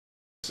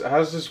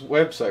how's this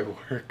website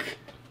work?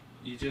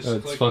 You just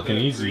it's fucking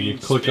easy. You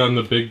click on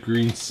the big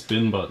green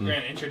spin button.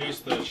 Grant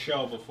introduced the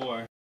show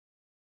before.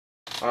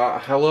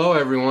 Hello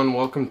everyone,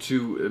 welcome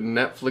to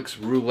Netflix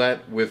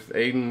Roulette with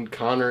Aiden,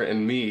 Connor,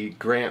 and me,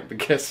 Grant, the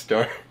guest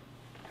star.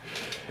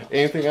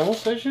 Anything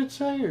else I should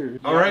say? Or? Yeah,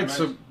 Alright,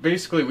 so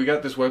basically we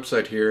got this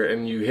website here,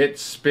 and you hit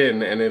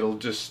spin, and it'll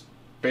just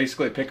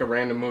basically pick a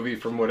random movie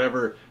from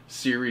whatever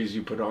series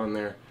you put on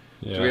there.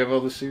 Yeah. Do we have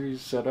all the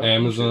series set up?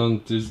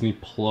 Amazon, Disney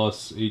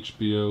Plus,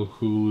 HBO,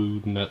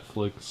 Hulu,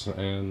 Netflix,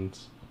 and...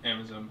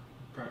 Amazon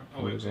Prime.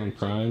 Oh, Amazon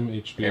Prime,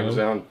 HBO.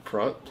 Amazon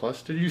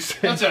Plus, did you say?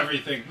 That's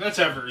everything. That's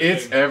everything.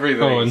 It's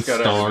everything. Oh, and it's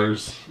got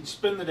stars. Everything.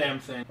 Spin the damn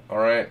thing.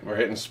 Alright, we're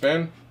hitting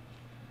spin.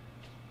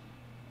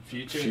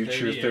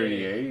 Future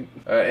 38.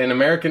 An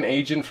American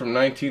agent from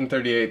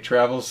 1938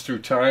 travels through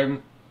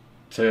time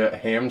to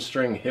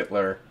hamstring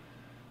Hitler.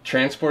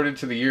 Transported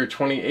to the year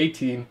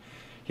 2018,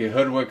 he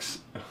hoodwinks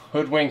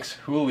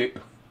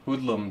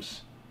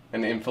hoodlums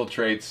and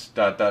infiltrates ...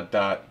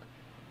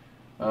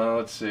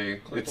 Let's see.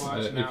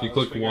 If you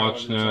click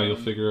watch now, you'll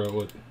figure out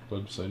what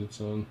website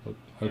it's on.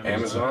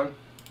 Amazon?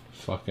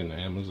 Fucking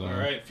Amazon.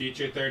 Alright,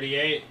 Future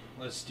 38.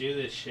 Let's do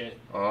this shit.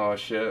 Oh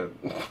shit.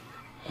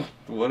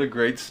 What a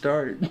great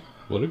start.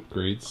 What a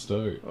great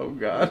start. Oh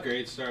god. What a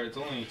great start. It's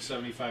only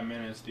 75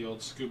 minutes, the old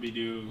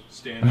Scooby-Doo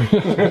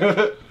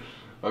standard.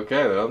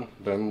 Okay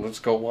then let's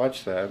go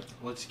watch that.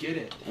 Let's get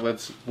it.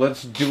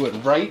 Let's do it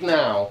right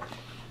now.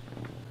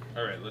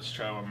 Alright, let's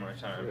try one more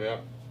time. Yeah.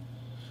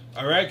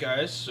 Alright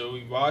guys, so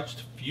we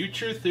watched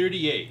Future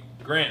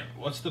 38. Grant,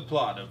 what's the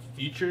plot of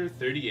Future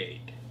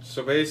 38?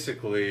 So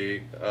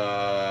basically,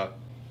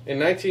 in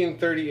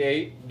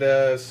 1938,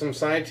 some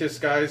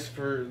scientist guys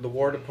for the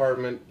War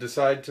Department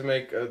decide to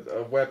make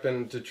a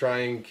weapon to try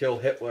and kill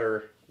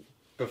Hitler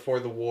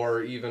before the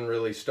war even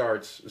really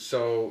starts.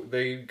 So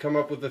they come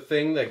up with a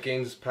thing that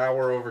gains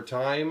power over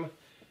time,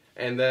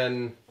 and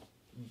then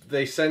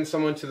they send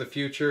someone to the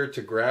future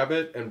to grab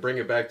it and bring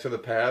it back to the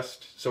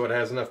past so it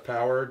has enough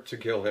power to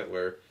kill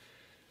Hitler.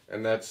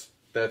 And that's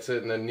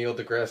it. And then Neil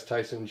deGrasse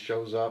Tyson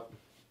shows up,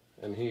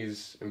 and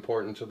he's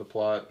important to the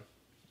plot.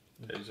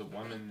 There's a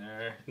woman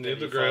there. Neil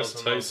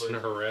deGrasse Tyson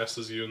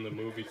harasses you in the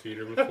movie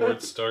theater before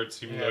it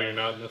starts, even though you're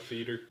not in the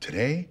theater.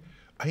 Today,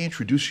 I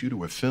introduce you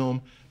to a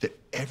film that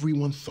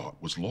everyone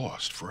thought was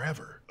lost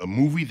forever. A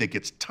movie that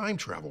gets time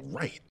travel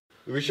right.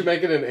 We should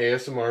make it an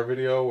ASMR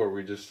video where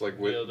we just like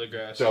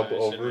dub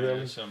over him,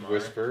 ASMR.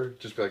 whisper,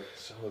 just be like,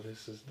 "So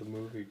this is the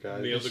movie,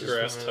 guys." Neil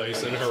deGrasse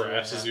Tyson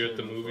harasses you at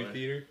the movie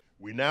theater.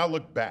 We now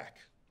look back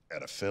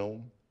at a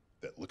film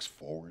that looks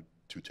forward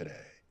to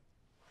today.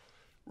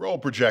 Roll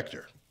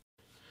projector.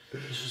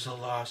 This is a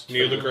lost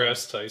Neil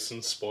deGrasse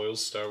Tyson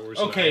spoils Star Wars.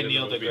 Okay,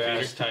 Neil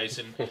deGrasse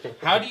Tyson.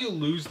 How do you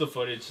lose the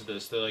footage to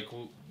this? They're like,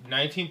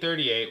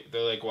 1938,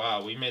 they're like,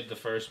 wow, we made the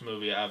first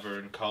movie ever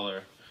in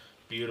color.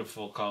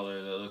 Beautiful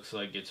color that looks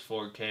like it's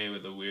 4K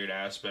with a weird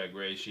aspect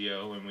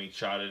ratio, and we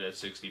shot it at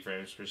 60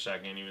 frames per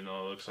second, even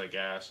though it looks like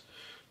ass.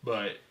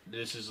 But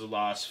this is a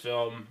lost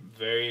film.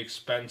 Very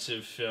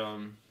expensive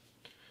film.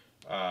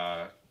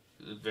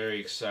 Very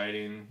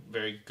exciting.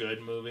 Very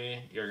good movie.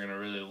 You're going to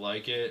really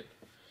like it.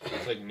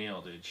 It's like,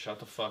 Neil, dude, shut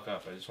the fuck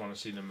up. I just want to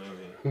see the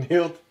movie.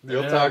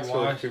 Neil talks for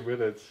like 2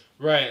 minutes.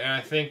 Right, and I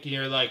think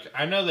you're like,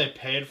 I know they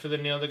paid for the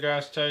Neil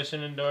deGrasse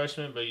Tyson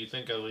endorsement, but you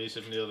think at least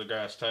if Neil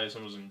deGrasse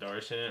Tyson was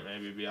endorsing it,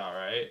 maybe it'd be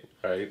alright.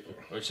 Right.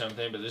 Or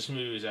something, but this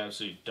movie is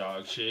absolute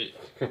dog shit.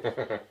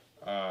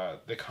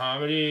 The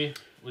comedy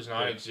was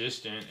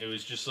non-existent. It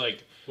was just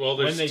like... Well,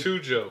 there's 2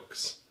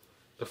 jokes.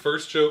 The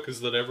first joke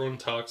is that everyone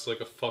talks like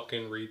a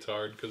fucking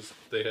retard because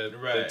they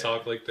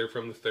talk like they're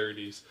from the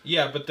 30s.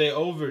 Yeah, but they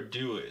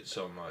overdo it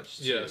so much,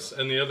 too. Yes,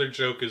 and the other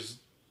joke is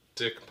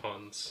dick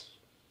puns.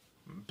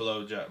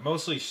 Blowjob.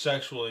 Mostly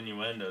sexual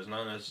innuendos,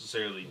 not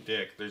necessarily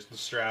dick. There's the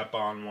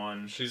strap-on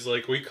one. She's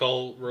like, we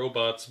call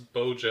robots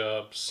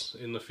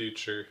bowjobs in the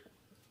future.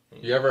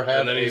 You ever had a blowjob?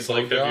 And then he's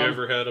like, have you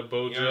ever had a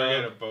bowjob? You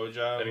ever had a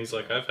bowjob? And he's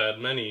like, I've had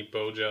many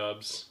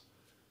bowjobs.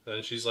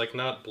 And she's like,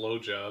 not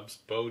blowjobs,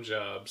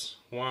 bowjobs.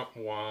 Womp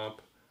womp.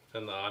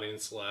 And the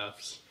audience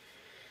laughs.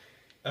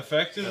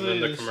 Effectively,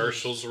 and then the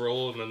commercials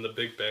roll, and then the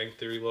Big Bang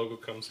Theory logo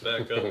comes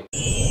back up.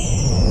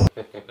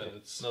 And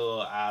it's the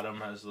little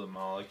atom has the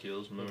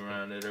molecules move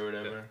around it or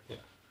whatever. Yeah.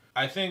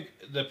 I think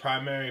the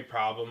primary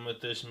problem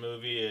with this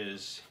movie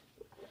is,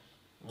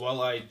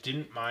 well, I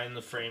didn't mind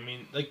the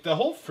framing. Like, the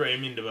whole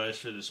framing device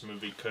for this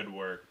movie could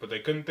work, but they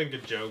couldn't think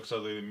of jokes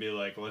other than be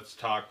like, let's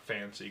talk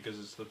fancy because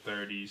it's the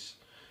 30s.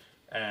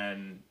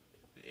 And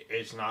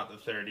it's not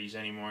the 30s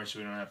anymore, so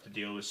we don't have to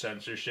deal with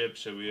censorship,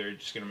 so we are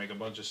just going to make a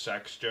bunch of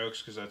sex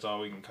jokes because that's all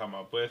we can come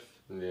up with.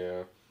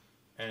 Yeah.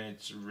 And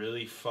it's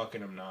really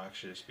fucking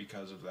obnoxious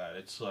because of that.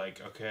 It's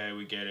like, okay,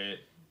 we get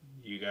it.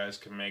 You guys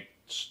can make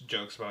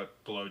jokes about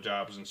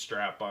blowjobs and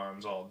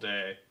strap-ons all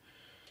day,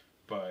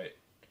 but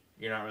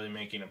you're not really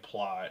making a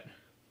plot.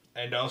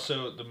 And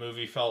also, the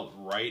movie felt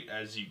right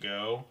as you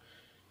go.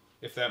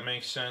 if that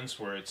makes sense,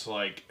 where it's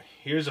like,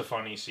 here's a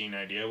funny scene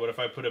idea. What if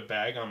I put a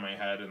bag on my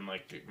head and,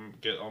 like,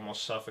 get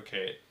almost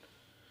suffocate?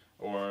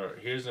 Or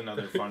here's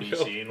another funny Yep.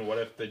 scene. What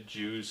if the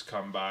Jews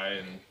come by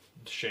and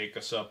shake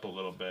us up a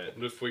little bit?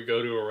 What if we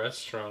go to a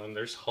restaurant and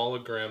there's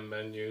hologram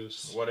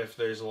menus? What if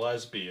there's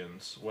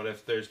lesbians? What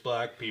if there's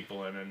black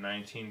people in the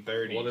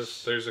 1930s? What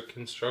if there's a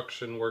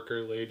construction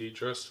worker lady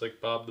dressed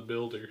like Bob the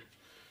Builder?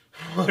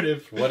 What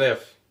if? What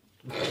if?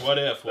 What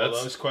if? Well,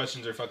 That's- those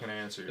questions are fucking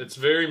answered. It's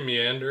very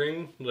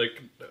meandering.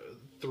 Like,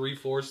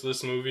 3/4 of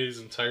this movie is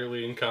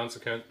entirely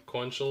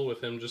inconsequential,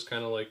 with him just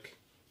kind of like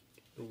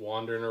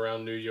wandering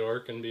around New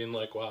York and being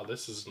like, wow,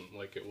 this isn't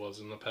like it was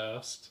in the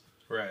past.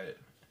 Right.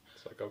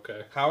 It's like,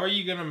 okay. How are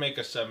you gonna make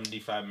a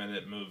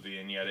 75-minute movie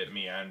and yet it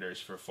meanders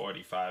for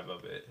 45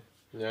 of it?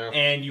 Yeah.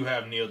 And you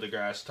have Neil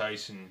deGrasse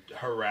Tyson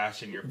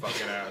harassing your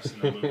fucking ass in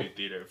the movie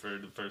theater for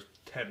the first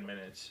 10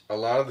 minutes. A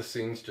lot of the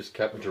scenes just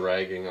kept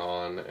dragging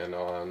on and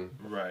on.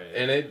 Right.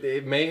 And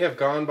it may have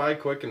gone by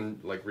quick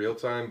in like real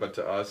time, but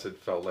to us it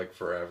felt like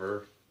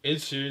forever. It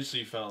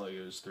seriously felt like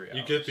it was 3 hours.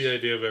 You get the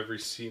idea of every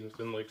scene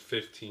within like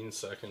 15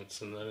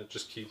 seconds, and then it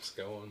just keeps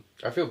going.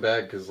 I feel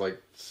bad because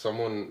like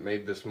someone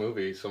made this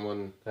movie.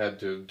 Someone had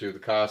to do the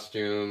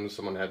costumes.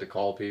 Someone had to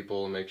call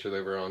people and make sure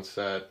they were on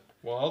set.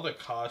 Well, all the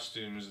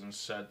costumes and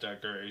set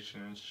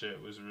decoration and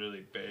shit was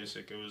really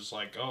basic. It was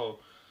like, oh,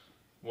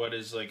 what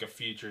is like a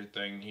future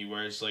thing? He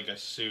wears like a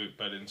suit,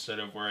 but instead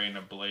of wearing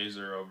a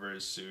blazer over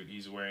his suit,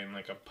 he's wearing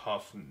like a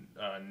puff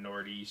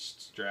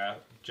northeast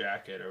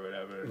jacket or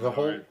whatever. The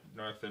whole-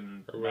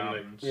 Northern Or when they-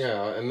 mountains.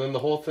 Yeah, and then the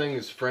whole thing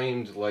is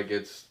framed like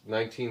it's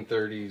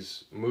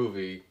 1930s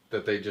movie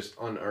that they just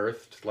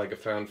unearthed like a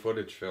found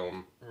footage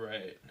film,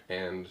 Right.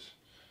 and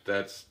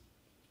that's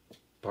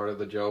part of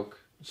the joke.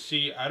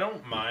 See, I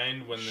don't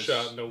mind when this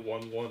Shot in a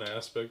 1:1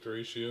 aspect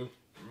ratio.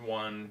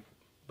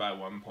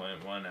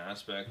 1:1.1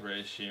 aspect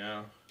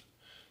ratio,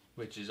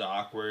 which is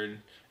awkward.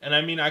 And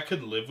I mean, I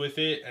could live with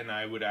it, and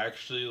I would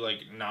actually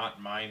like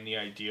not mind the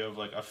idea of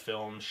like a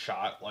film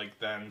shot like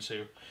then.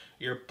 So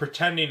you're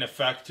pretending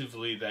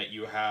effectively that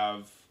you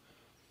have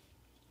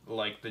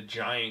like the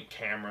giant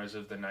cameras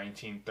of the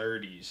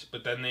 1930s,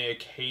 but then they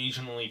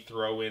occasionally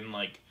throw in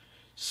like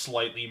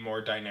slightly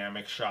more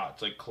dynamic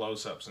shots, like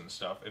close-ups and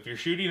stuff. If you're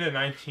shooting a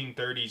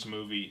 1930s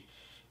movie,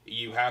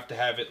 you have to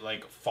have it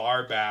like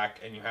far back,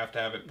 and you have to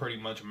have it pretty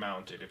much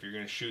mounted if you're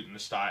going to shoot in the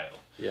style.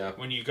 Yeah.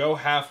 When you go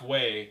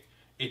halfway,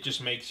 it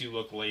just makes you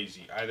look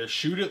lazy. Either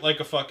shoot it like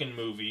a fucking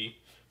movie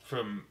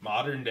from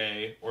modern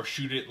day, or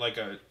shoot it like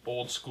a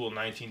old school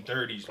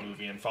 1930s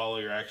movie and follow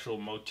your actual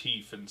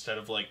motif instead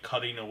of like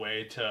cutting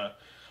away to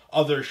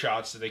other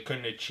shots that they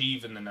couldn't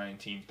achieve in the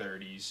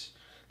 1930s.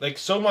 Like,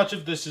 so much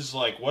of this is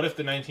like, what if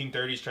the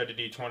 1930s tried to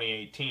do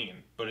 2018?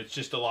 But it's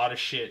just a lot of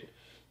shit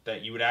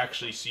that you would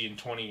actually see in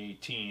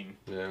 2018.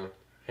 Yeah.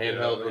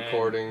 Handheld Yeah,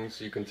 recordings,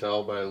 you can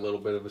tell by a little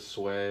bit of a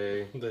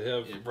sway. They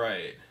have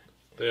Right.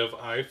 They have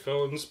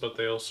iPhones, but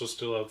they also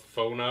still have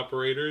phone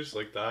operators.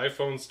 Like, the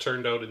iPhones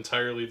turned out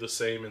entirely the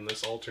same in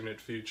this alternate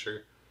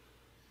future.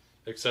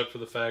 Except for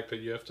the fact that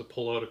you have to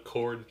pull out a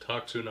cord and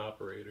talk to an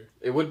operator.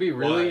 It would be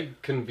really Why?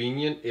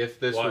 convenient if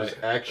this Why? was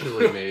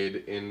actually made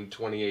in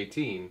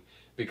 2018,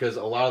 because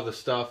a lot of the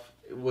stuff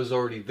was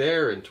already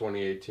there in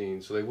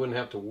 2018, so they wouldn't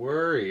have to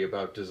worry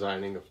about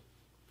designing a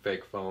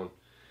fake phone.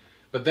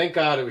 But thank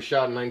God it was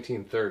shot in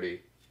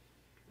 1930.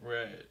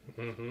 Right.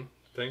 Mm-hmm.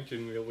 Thank you,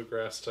 Neil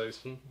deGrasse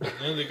Tyson.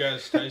 Neil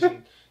deGrasse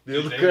Tyson.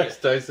 Neil Dude,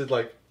 deGrasse Tyson,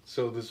 like,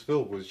 so this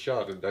film was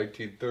shot in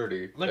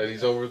 1930, Like- and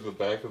he's over the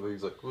back of it,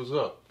 he's like, what's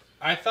up?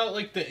 I thought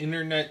like the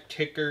internet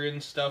ticker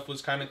and stuff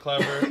was kind of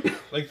clever.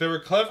 Like there were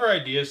clever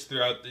ideas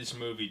throughout this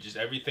movie, just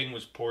everything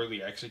was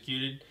poorly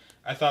executed.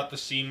 I thought the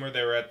scene where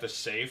they were at the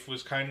safe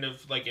was kind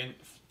of like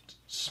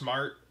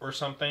smart or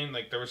something.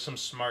 Like there was some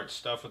smart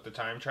stuff with the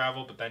time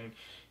travel, but then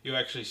you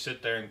actually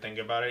sit there and think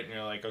about it and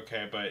you're like,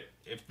 okay, but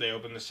if they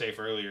opened the safe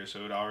earlier,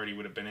 so it already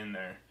would have been in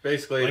there.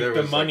 Basically, Like there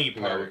the was money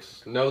like, part.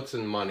 notes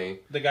and money.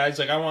 The guy's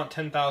like, I want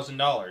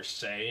 $10,000,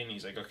 say, and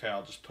he's like, okay,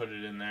 I'll just put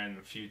it in there in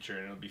the future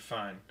and it'll be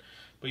fine.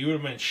 But you would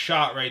have been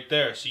shot right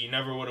there, so you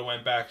never would have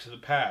went back to the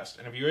past.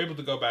 And if you were able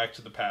to go back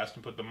to the past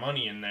and put the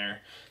money in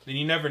there, then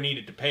you never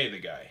needed to pay the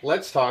guy.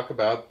 Let's talk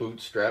about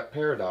bootstrap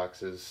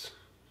paradoxes.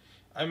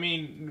 I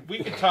mean,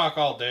 we could talk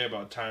all day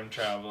about time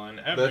travel, and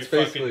every That's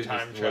basically fucking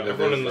time just what travel. it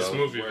Everyone is, in this though.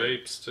 movie Where-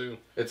 vapes, too.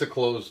 It's a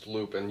closed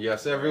loop, and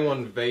yes,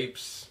 everyone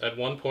vapes. At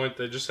one point,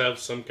 they just have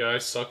some guy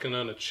sucking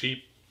on a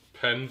cheap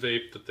pen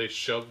vape that they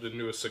shoved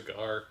into a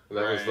cigar.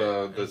 That was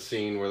Right. the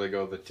scene where they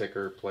go to the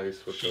ticker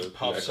place with She the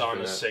puffs on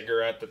a extranet.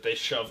 cigarette that they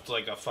shoved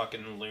like a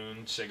fucking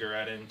loon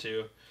cigarette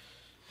into.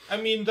 I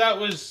mean, that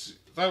was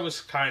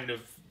kind of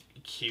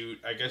cute.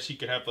 I guess you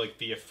could have like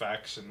the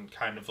effects and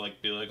kind of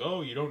like be like, oh,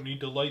 you don't need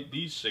to light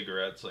these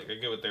cigarettes. Like I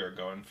get what they were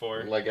going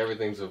for. Like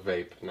everything's a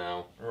vape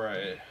now.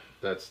 Right.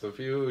 That's the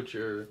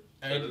future.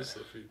 That And is the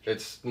future.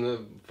 It's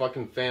the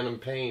fucking Phantom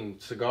Pain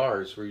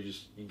cigars where you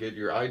get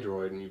your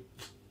iDroid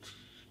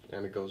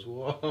and it goes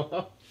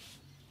whoa.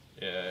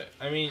 yeah,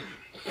 I mean,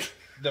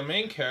 the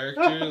main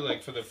character,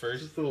 like for the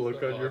first, Just the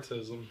look on your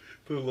Autism.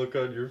 the look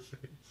on your face.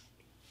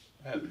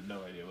 I have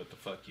no idea what the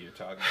fuck you're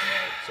talking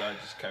about, so I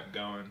just kept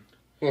going.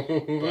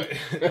 but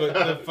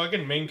the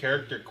fucking main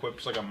character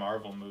quips like a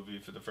Marvel movie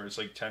for the first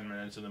like 10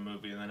 minutes of the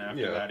movie, and then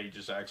after that he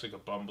just acts like a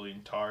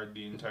bumbling tard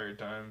the entire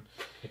time.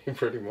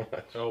 Pretty much.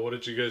 Oh, what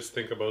did you guys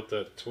think about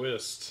that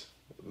twist?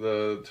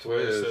 The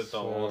twist. At the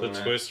old man.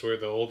 Twist where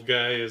the old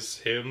guy is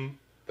him,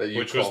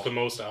 which was the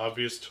most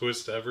obvious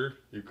twist ever.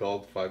 You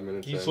called 5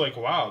 minutes He's in. like,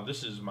 wow,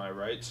 this is my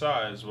right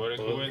size. What a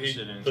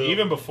coincidence.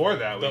 Even before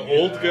that, the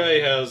old guy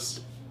has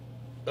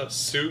a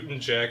suit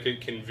and jacket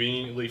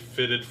conveniently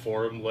fitted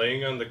for him,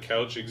 laying on the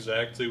couch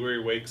exactly where he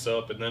wakes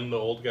up, and then the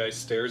old guy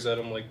stares at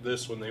him like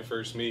this when they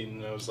first meet,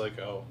 and I was like,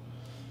 oh,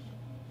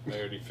 I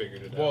already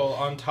figured it out. Well,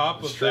 on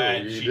top of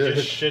that, she did.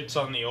 just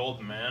shits on the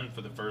old man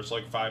for the first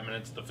like 5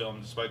 minutes of the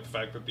film, despite the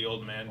fact that the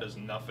old man does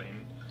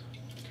nothing.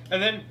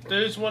 And then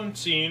there's one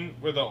scene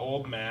where the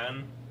old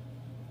man,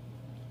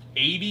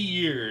 80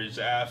 years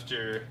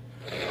after,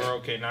 or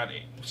okay, not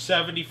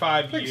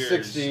 75 like years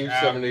 60,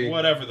 after, 70.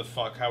 whatever the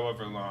fuck,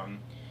 however long.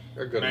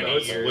 They're good many No,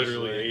 enough. it's years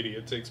literally later. 80.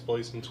 It takes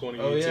place in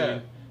 2018. Oh yeah.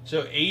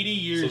 So 80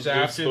 years So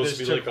after supposed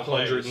this to be took like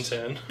place,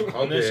 110.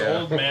 and this Yeah.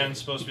 old man's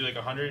supposed to be like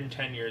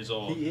 110 years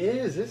old. He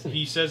is, isn't he?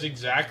 He says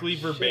exactly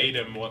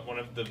verbatim what one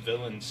of the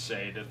villains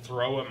say to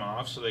throw him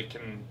off so they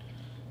can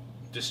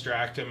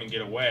distract him and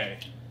get away.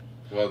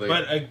 Well,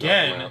 But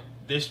again,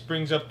 this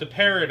brings up the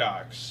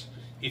paradox.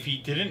 If he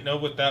didn't know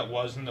what that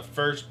was in the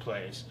first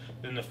place,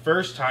 then the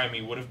first time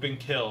he would have been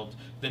killed,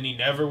 then he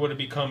never would have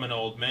become an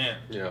old man.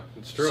 Yeah,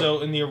 it's true.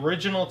 So in the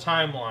original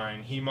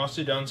timeline, he must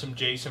have done some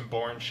Jason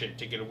Bourne shit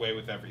to get away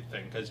with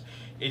everything, because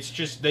it's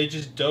just they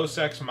just Deus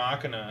Ex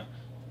Machina,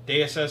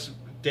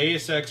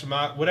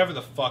 whatever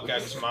the fuck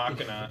Ex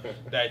Machina,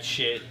 that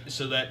shit,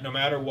 so that no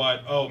matter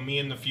what, oh, me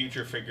in the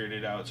future figured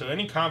it out. So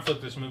any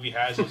conflict this movie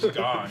has is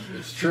gone.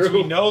 It's Since true.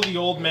 we know the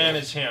old man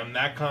is him,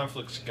 that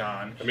conflict's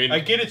gone. I mean, I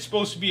get it's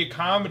supposed to be a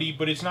comedy,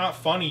 but it's not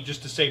funny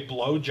just to say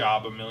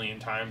blowjob a million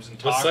times and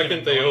The talk second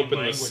in they annoying open the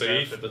language I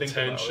have safe, to the think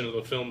about tension it. of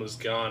the film is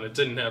gone. It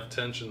didn't have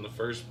tension in the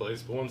first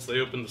place, but once they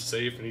open the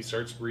safe and he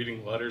starts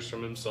reading letters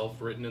from himself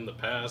written in the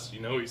past, you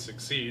know he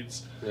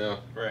succeeds. Yeah,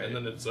 Right. And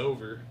then it's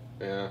over.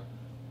 yeah.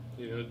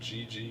 You know,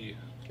 GG.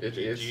 It's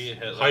GG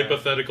Hitler.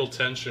 Hypothetical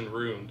tension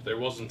ruined. There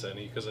wasn't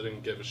any because I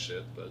didn't give a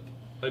shit, but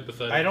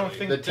hypothetically. I don't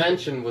think the that-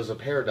 tension was a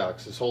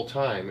paradox this whole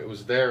time. It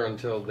was there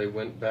until they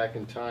went back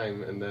in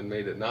time and then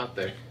made it not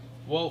there.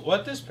 Well,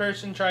 what this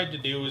person tried to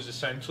do was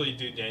essentially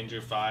do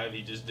Danger 5.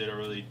 He just did a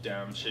really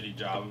damn shitty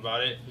job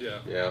about it. Yeah.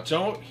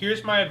 Yeah.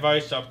 Here's my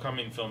advice to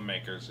upcoming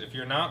filmmakers. If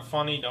you're not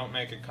funny, don't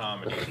make a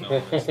comedy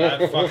film. It's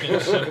that fucking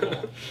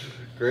simple.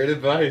 Great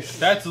advice.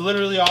 That's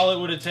literally all it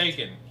would have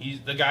taken.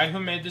 The guy who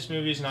made this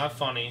movie is not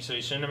funny, so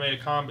he shouldn't have made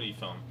a comedy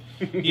film.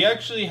 He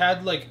actually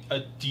had, like,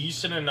 a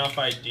decent enough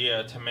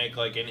idea to make,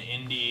 like, an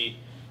indie,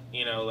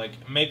 you know,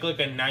 like, make, like,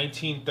 a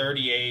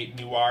 1938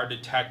 noir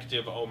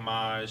detective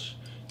homage.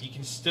 You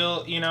can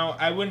still, you know,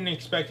 I wouldn't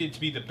expect it to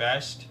be the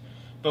best,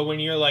 but when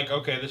you're like,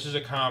 okay, this is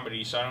a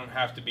comedy, so I don't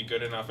have to be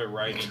good enough at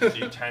writing to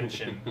do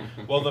tension.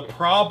 Well, the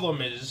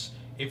problem is,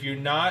 if you're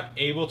not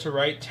able to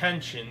write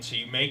tension, so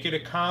you make it a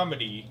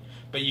comedy,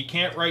 but you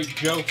can't write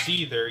jokes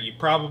either, you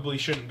probably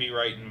shouldn't be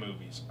writing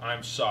movies.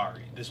 I'm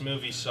sorry. This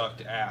movie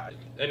sucked ass.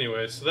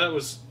 Anyway, so that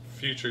was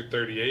Future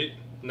 38.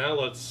 Now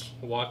let's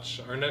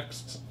watch our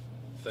next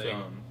thing.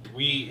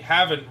 We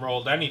haven't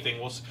rolled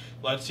anything.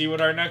 Let's see what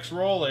our next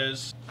roll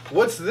is.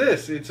 What's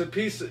this? It's a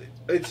piece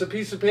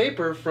of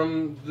paper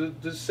from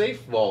the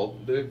safe vault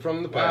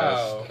from the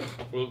past.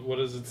 Wow. What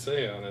does it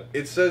say on it?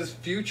 It says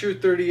Future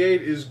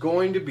 38 is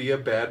going to be a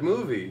bad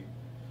movie.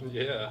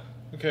 Yeah.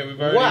 Okay, we've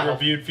already Wow.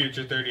 reviewed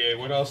Future 38.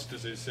 What else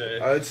does it say?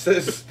 It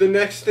says the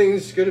next thing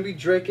is going to be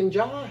Drake and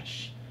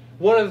Josh.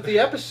 One of the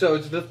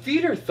episodes, the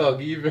theater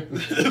thug even.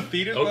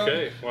 Theater Club?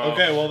 Okay, wow.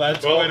 Okay, well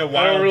that's Well, quite a I don't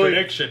wild really-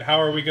 prediction.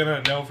 How are we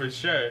gonna know for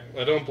sure?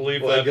 I don't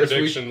believe Well, I that guess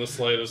prediction the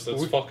slightest.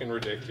 That's fucking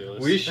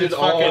ridiculous. We should It's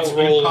all fucking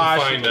roll and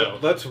impossible. find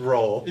out. Let's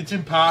roll. It's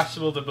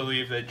impossible to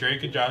believe that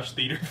Drake and Josh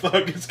Theater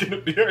Thug is gonna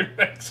be our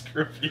next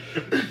review.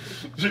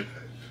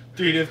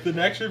 Dude, if the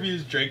next review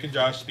is Drake and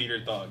Josh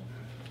Theater Thug,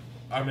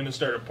 I'm gonna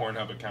start a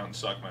Pornhub account and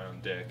suck my own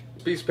dick.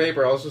 This piece of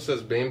paper also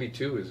says Bambi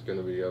 2 is going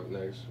to be up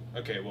next.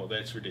 Okay, well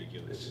that's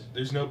ridiculous.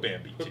 There's no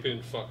Bambi Quit 2.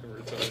 being fucking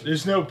retarded.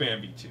 There's no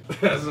Bambi 2.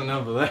 That's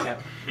enough of that.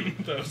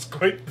 That was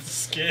quite the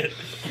skit.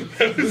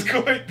 That was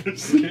quite the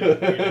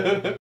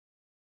skit.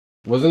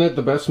 Wasn't it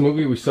the best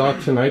movie we saw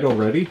tonight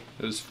already?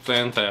 It was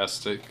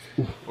fantastic.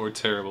 Or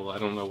terrible. I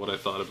don't know what I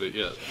thought of it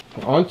yet.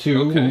 On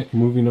to Okay.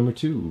 movie number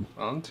 2.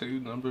 On to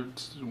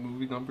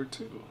movie number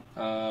 2.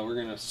 We're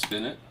gonna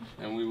spin it,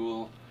 and we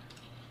will...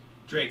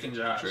 Drake and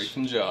Josh. Drake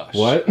and Josh.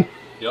 What?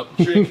 Yep.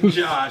 Drake and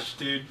Josh,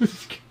 dude.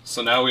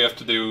 So now we have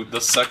to do the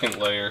second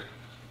layer.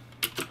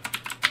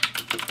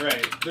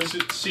 Right.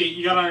 See,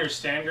 you gotta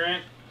understand,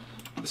 Grant.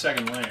 The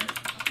second layer.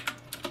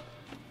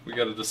 We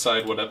gotta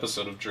decide what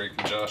episode of Drake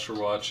and Josh we're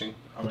watching.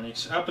 How many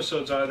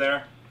episodes are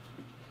there?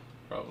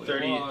 Probably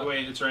 30. a lot.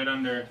 Wait, it's right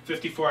under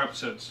 54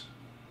 episodes.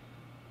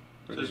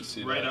 Where do you Just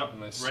see right that? up,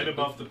 Am I right stupid?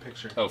 above the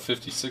picture. Oh,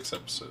 56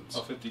 episodes.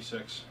 Oh,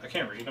 56. I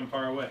can't read. I'm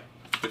far away.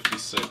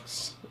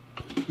 56.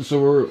 So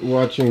we're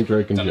watching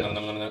Drake and Josh.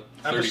 34.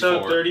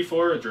 Episode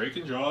 34 of Drake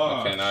and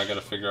Josh. Okay, now I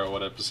gotta figure out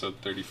what episode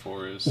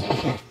 34 is.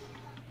 How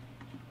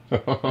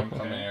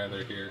many are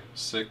there here?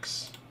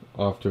 6.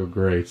 Off to a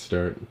great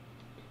start.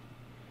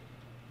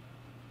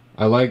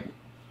 I like...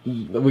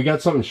 We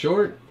got something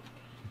short?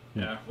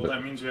 Yeah, well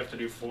that means we have to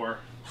do 4.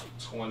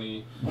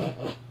 20.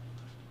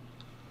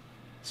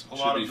 A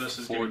lot of this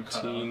is getting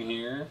 14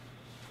 here.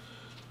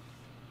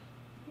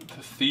 The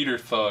Theater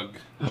Thug.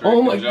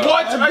 Oh my Josh.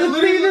 god! I The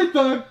literally- Theater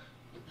Thug!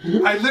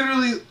 I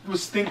literally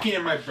was thinking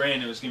in my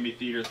brain it was gonna be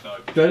Theater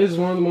Thug. That is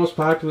one of the most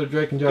popular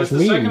Drake and Josh Because the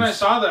memes. second I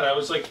saw that, I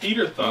was like,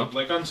 Theater Thug.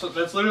 Like, that's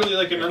literally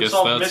like an I guess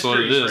Unsolved that's what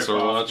it Mysteries is. We're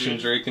ripoff, watching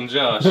dude. Drake and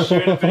Josh.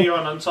 Doing a video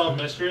on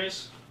Unsolved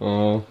Mysteries.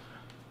 Oh.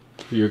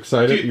 You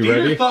excited? Dude, You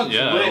Theater ready? Thug's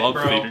Yeah, lit, I love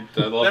bro. Theater.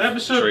 I love That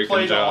episode Drake and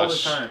played all the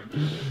Josh. time.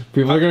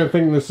 People are gonna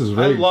think this is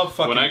I rigged. love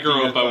fucking When I grow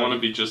Theater up, I Thug. want to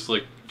be just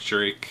like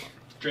Drake.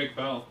 Drake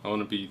Bell. I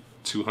want to be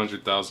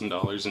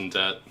 $200,000 in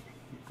debt,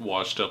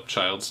 washed up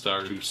child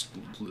star who was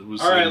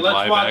Alright, in let's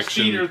live watch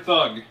action Theater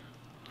Thug.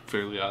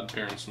 Fairly Odd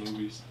Parents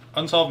movies.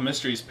 Unsolved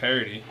Mysteries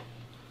parody.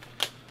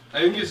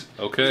 I think it's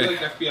Okay. like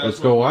FBI's Let's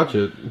go watch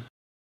it.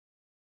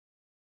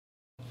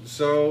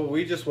 So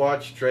we just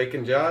watched Drake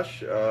and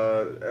Josh,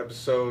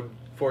 episode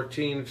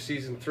 14 of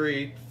season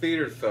 3,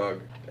 Theater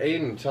Thug.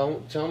 Aiden,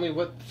 tell me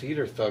what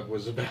Theater Thug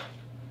was about.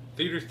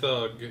 Theater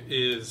Thug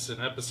is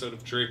an episode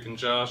of Drake and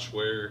Josh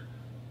where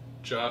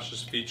Josh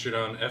is featured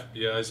on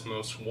FBI's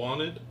Most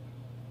Wanted.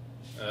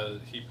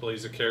 He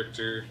plays a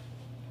character.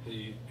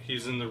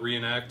 He's in the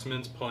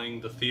reenactment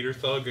playing the Theater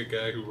Thug, a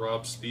guy who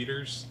robs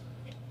theaters,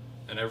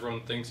 and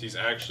everyone thinks he's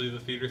actually the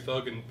Theater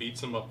Thug and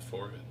beats him up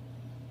for it.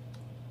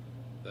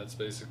 That's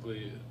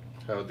basically it.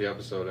 How'd the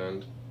episode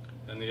end?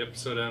 And the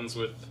episode ends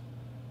with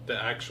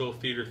the actual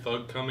Theater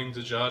Thug coming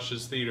to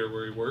Josh's theater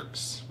where he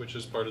works, which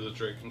is part of the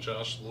Drake and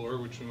Josh lore,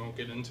 which we won't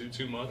get into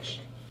too much.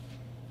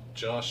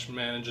 Josh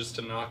manages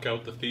to knock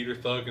out the Theater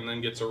Thug and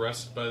then gets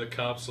arrested by the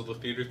cops, so the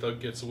Theater Thug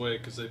gets away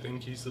because they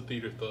think he's the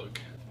Theater Thug.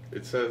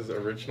 It says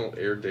original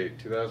air date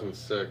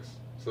 2006.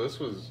 So this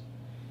was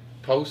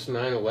post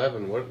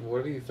 9/11.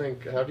 What do you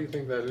think? How do you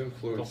think that The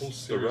influenced whole the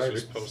series was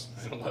writers? post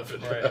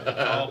 9/11. Right, it's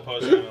all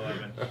post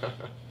 9/11.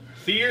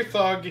 Theater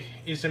Thug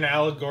is an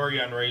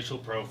allegory on racial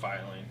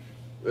profiling.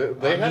 They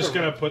I'm had just a-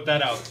 gonna put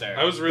that out there.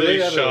 I was really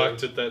They had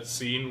shocked at that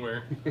scene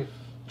where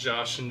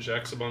Josh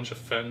injects a bunch of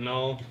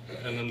fentanyl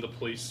and then the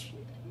police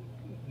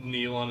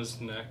kneel on his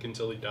neck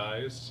until he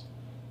dies.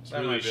 It's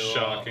That really might be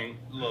shocking.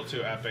 a little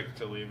too epic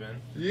to leave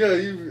in. Yeah,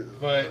 you.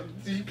 But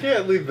You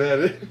can't leave that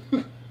in.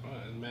 Well,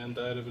 the man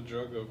died of a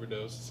drug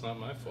overdose. It's not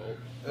my fault.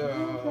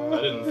 Uh,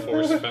 I didn't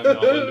force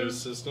fentanyl into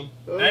his system.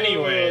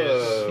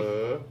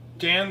 Anyways.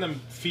 Dan the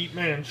Feet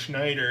Man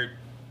Schneider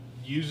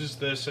uses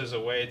this as a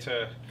way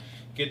to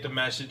get the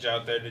message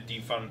out there to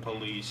defund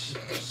police.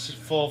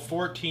 Full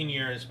 14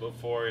 years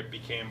before it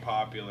became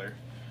popular.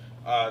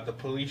 The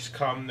police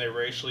come, they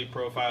racially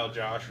profile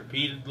Josh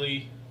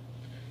repeatedly.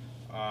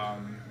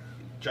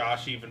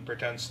 Josh even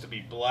pretends to be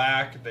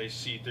black. They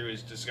see through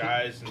his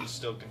disguise and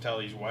still can tell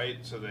he's white,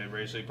 so they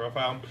racially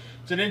profile him.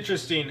 It's an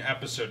interesting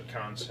episode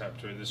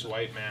concept where this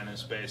white man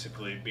is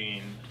basically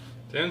being...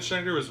 Dan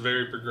Schneider was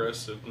very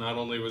progressive. Not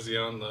only was he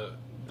on the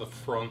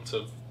front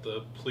of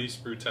the police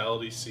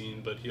brutality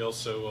scene, but he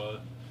also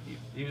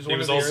He was he one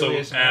was of the also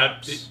earliest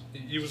maps.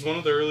 he was one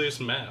of the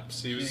earliest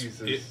maps. He was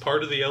Jesus.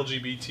 part of the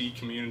LGBT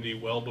community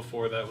well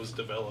before that was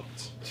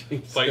developed.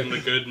 Jesus. Fighting the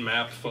good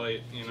map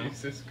fight, you know.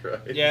 Jesus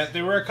Christ. Yeah,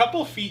 there were a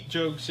couple feet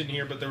jokes in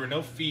here, but there were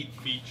no feet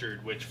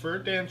featured, which for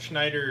Dan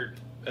Schneider...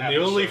 And the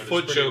only episode is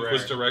foot pretty joke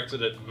was rare.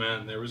 directed at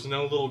men. There was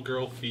no little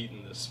girl feet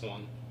in this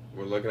one.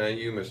 We're looking at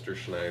you, Mr.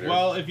 Schneider.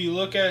 Well, if you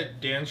look at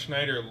Dan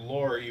Schneider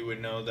lore, you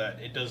would know that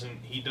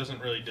he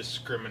doesn't really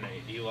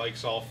discriminate. He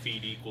likes all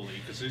feet equally,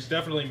 because there's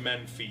definitely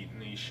men feet in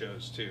these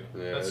shows too.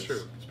 yeah, that's it's,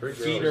 true. It's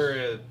pretty Feet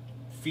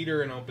gross.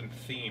 are an open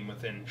theme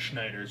within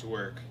Schneider's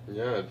work.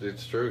 Yeah,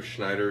 it's true.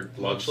 Schneider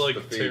loves Much like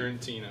the feet.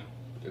 Tarantino.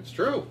 It's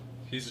true.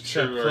 He's a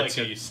Except true like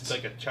artiste. it's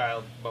like a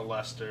child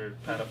molester,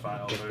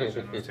 pedophile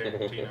version of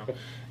Tarantino.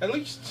 At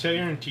least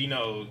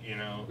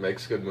Tarantino,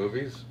 Makes good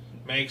movies.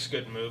 makes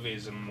good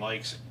movies and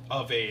likes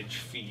of-age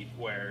feet,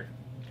 where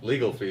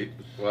Legal feet.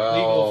 Well,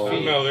 Legal I don't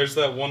feet. know, there's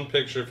that one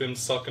picture of him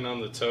sucking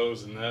on the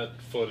toes, and that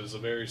foot is a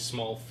very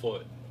small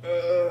foot.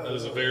 That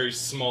is a very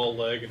small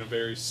leg and a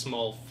very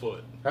small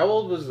foot. How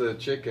old was the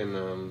chick in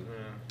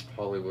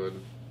Hollywood?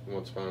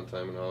 Once Upon a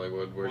Time in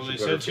Hollywood, where well, she they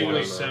put her said she foot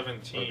was on the-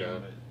 17.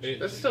 Okay. But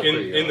That's still in,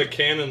 pretty in the young.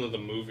 canon of the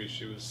movie,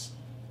 she was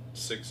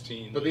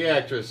 16. But the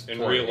actress, in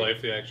 20. real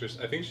life, the actress,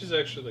 I think she's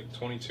actually like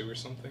 22 or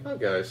something.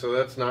 Okay, so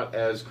that's not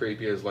as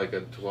creepy as like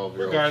a 12-year-old.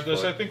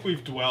 regardless, I think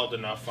we've dwelled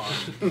enough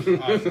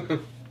on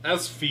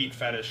As feet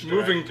fetish.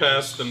 moving directors.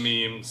 past the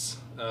memes,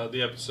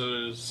 the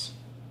episode is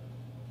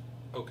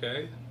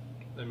okay.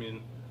 I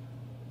mean,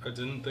 I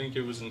didn't think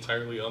it was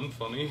entirely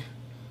unfunny.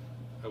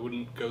 I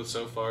wouldn't go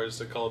so far as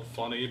to call it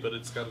funny, but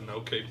it's got an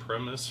okay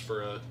premise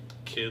for a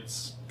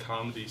kids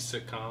comedy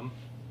sitcom.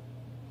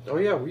 Oh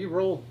yeah, we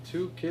rolled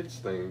 2 kids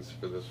things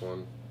for this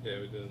one.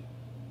 Yeah, we did.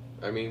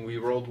 I mean, we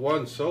rolled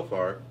one so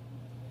far.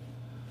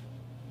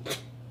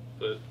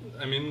 But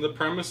I mean, the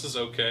premise is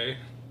okay.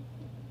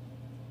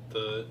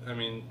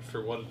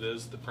 For what it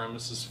is, the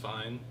premise is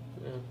fine.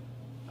 Yeah.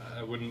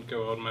 I wouldn't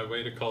go out of my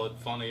way to call it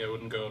funny. I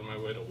wouldn't go out of my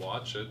way to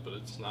watch it, but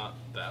it's not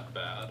that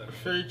bad. I mean,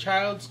 For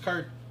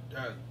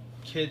a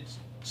kids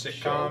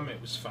sitcom, it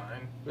was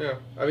fine. Yeah.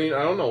 I mean,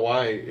 I don't know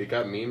why it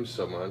got memed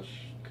so much,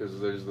 because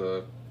there's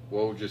the,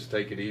 whoa, just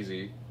take it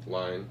easy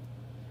line.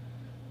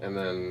 And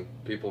then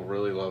people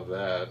really love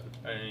that.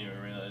 I didn't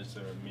even realize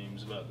there were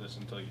memes about this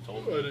until you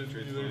told me. I didn't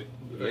truthfully.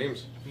 either.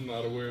 Memes. I'm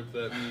not aware of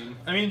that meme.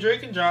 I mean,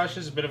 Drake and Josh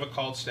is a bit of a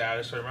cult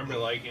status. I remember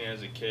liking it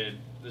as a kid.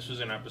 This was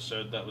an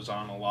episode that was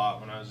on a lot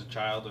when I was a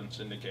child in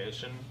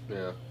syndication.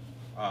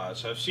 Yeah.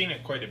 So I've seen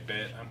it quite a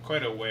bit. I'm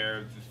quite aware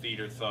of the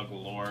Theater Thug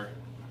lore.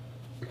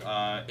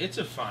 It's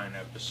a fine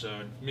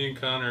episode. Me and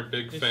Connor are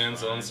big It's fans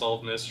fine. of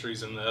Unsolved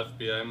Mysteries and the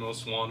FBI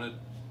Most Wanted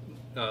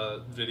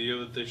video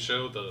that they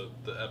show. The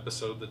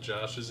episode that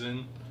Josh is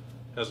in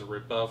has a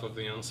ripoff of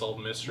the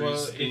Unsolved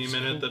Mysteries theme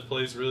in it that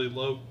plays really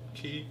low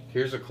key.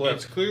 Here's a clip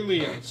It's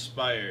clearly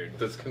inspired.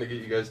 that's going to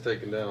get you guys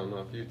taken down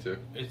off YouTube.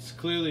 It's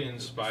clearly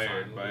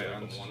inspired by a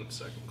 1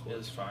 second clip.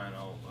 It's fine.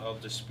 I'll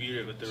dispute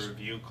it with the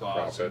review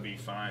clause crop and it. be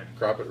fine.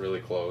 Crop it really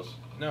close.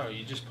 No,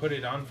 you just put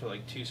it on for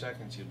like 2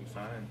 seconds, you'll be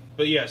fine.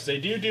 But yes, they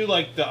do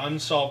like the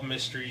Unsolved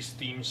Mysteries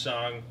theme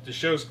song. The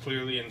show's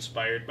clearly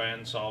inspired by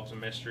Unsolved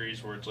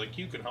Mysteries, where it's like,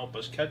 you can help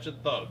us catch a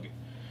thug.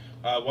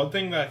 One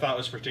thing that I thought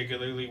was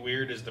particularly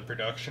weird is the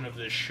production of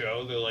this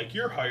show. They're like,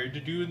 you're hired to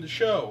do the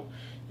show.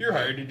 You're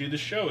hired to do the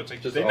show. It's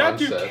like, Just did they not on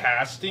do set.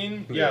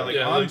 casting? Yeah.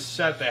 Yeah, on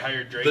set they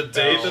hired Drake The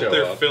day Bell. that Show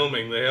they're up.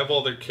 filming, they have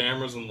all their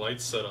cameras and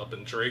lights set up,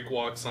 and Drake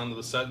walks onto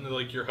the set, and they're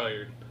like, "You're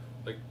hired."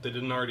 Like they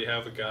didn't already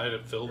have a guy to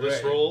fill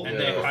this Right. role. And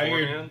Yeah. they hired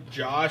beforehand.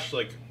 Josh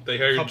like They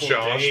hired couple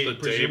Josh days, the day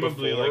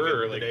presumably, before,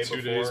 or the like day 2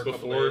 before, days a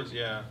couple before. days,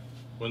 yeah.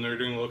 When they're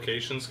doing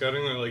location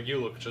scouting, they're like,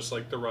 "You look just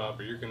like the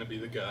robber. You're going to be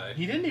the guy."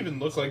 He didn't even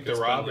look like the it's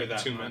been, robber like, that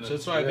 2 much. minutes.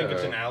 That's why I think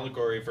it's Yeah. an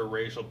allegory for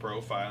racial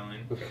profiling.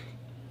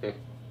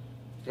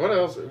 What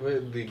else?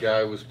 The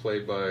guy was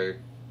played by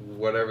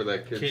whatever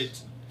that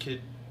kid's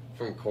Kid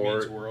from meets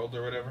Corey. world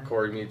or whatever.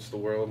 Corey Meets the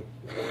World.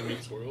 Boy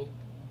Meets World.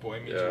 Boy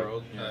meets Yeah.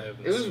 world. I Yeah.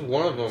 haven't It was seen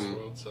one Boy of Meets them.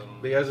 World, so I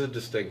don't know. He has a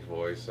distinct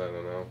voice. I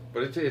don't know,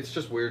 but it's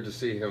just weird to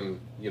see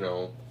him,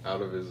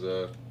 out of his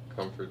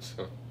comfort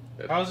zone.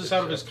 How is this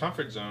out of his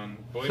comfort zone?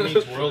 Boy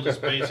Meets World is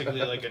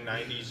basically like a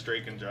 *90s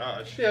Drake and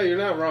Josh. Yeah, you're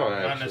not wrong.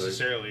 Actually, Not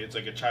necessarily. It's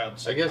like a child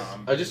sitcom. I guess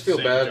but I just feel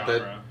same bad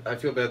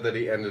genre. that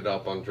he ended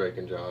up on Drake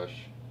and Josh.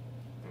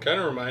 Kind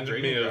of reminded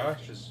Drake me and of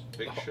Josh is a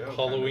big show.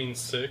 Halloween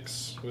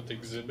 6 with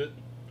Exhibit,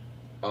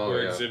 Oh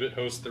where yeah. Exhibit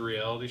hosts the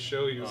reality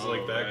show. He was Oh,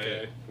 like that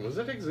right. guy. Was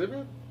it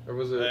Exhibit or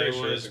was it? Kinda. It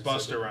sure was it's Busta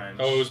Exhibit. Rhymes.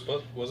 Oh,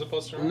 was it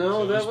Busta Rhymes?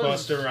 No, It that was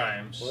was Busta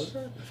Rhymes. Was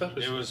it? I thought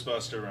It was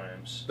Busta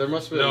Rhymes. There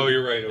must have been. No,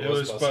 you're right. It, It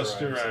was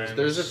Busta Rhymes. Rhymes.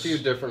 There's a few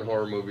different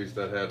horror movies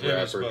that had It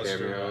was rapper Busta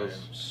cameos.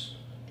 Rhymes.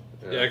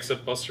 Yeah,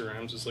 except Busta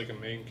Rhymes is like a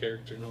main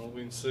character in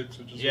Halloween 6,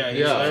 which is Yeah, what he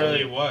Yeah.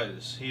 literally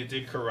was. He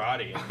did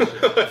karate.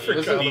 And I he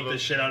forgot beat about the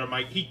shit out of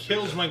Mike. He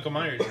kills Michael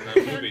Myers in that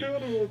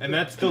movie. And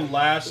that's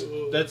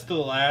the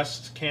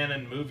last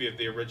canon movie of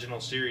the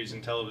original series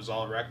until it was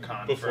all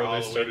retconned for before they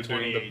Halloween started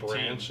doing the 2018.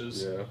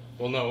 branches. Yeah.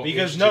 Well, no,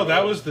 Because H2O.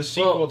 that was the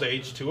sequel Well, to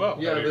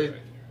H2O. Yeah, Right, they. right.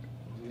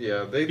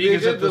 Yeah, they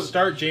Because did at the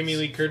start, Jamie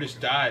Lee Curtis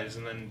dies,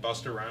 and then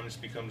Busta Rhymes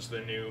becomes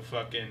the new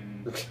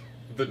fucking.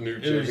 the new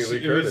It Jamie was, Lee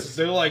it was, Curtis.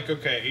 they're like,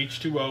 okay,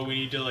 H2O, we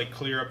need to like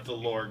clear up the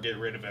lore, get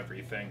rid of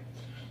everything.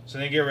 So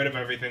they get rid of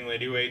everything, they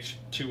do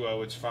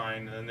H2O, it's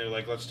fine, and then they're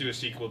like, let's do a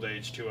sequel to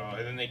H2O.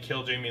 And then they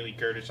kill Jamie Lee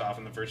Curtis off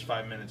in the first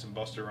 5 minutes, and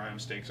Busta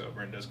Rhymes takes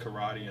over and does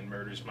karate and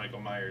murders Michael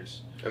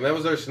Myers. And that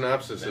was our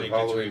synopsis Then of it gets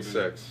Halloween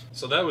rebooted. 6.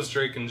 So that was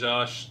Drake and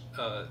Josh,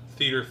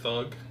 Theater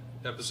Thug,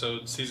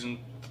 season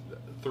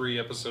 3,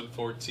 episode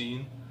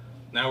 14.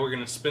 Now we're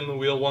gonna spin the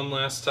wheel one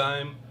last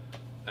time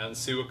and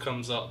see what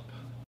comes up.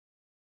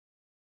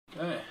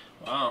 Hey,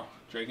 wow.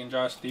 Drake and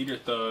Josh Theater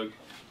Thug.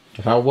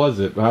 How was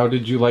it? How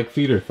did you like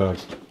Theater Thug?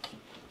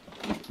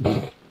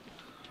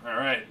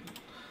 Alright.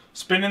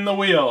 Spinning the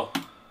wheel.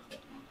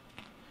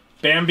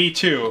 Bambi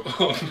 2.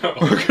 Oh no.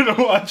 We're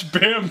gonna watch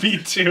Bambi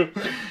 2.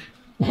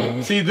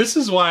 See, this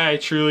is why I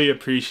truly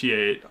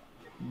appreciate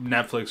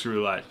Netflix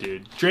Roulette,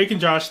 dude. Drake and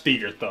Josh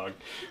Theater Thug,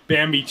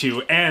 Bambi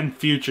 2, and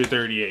Future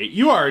 38.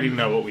 You already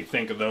know what we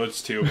think of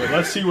those two, but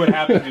let's see what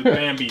happens with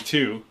Bambi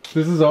 2.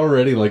 This is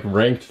already like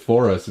ranked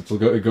for us.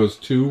 It goes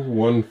 2,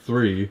 1,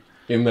 3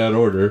 in that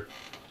order.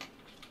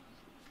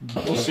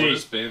 We'll see.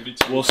 Bambi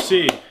 2? We'll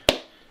see.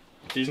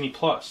 Disney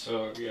Plus.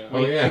 Oh yeah.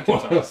 Oh yeah,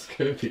 what else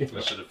could it be? I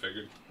should have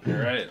figured.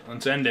 Alright,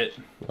 let's end it.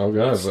 Oh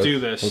god, Let's do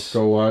this. Let's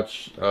go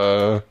watch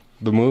the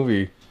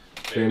movie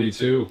Bambi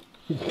 2.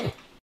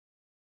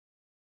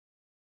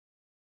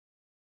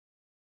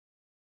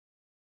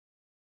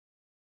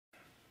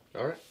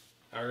 All right.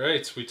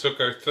 Alright, we took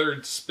our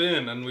third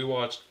spin and we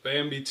watched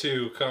Bambi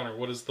 2. Connor,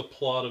 what is the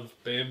plot of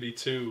Bambi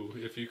 2,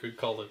 if you could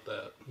call it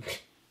that?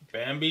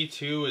 Bambi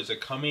 2 is a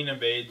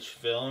coming-of-age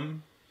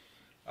film.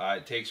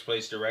 It takes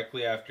place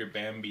directly after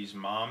Bambi's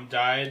mom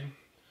died.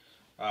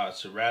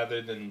 So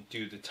rather than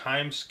do the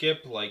time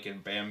skip like in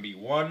Bambi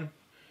 1,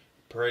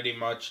 pretty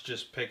much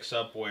just picks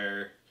up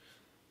where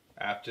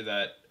after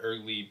that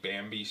early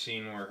Bambi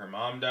scene where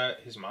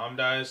his mom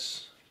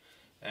dies,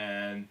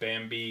 and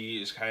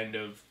Bambi is kind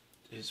of,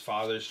 his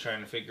father's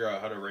trying to figure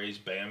out how to raise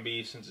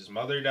Bambi since his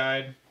mother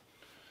died,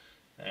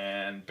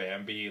 and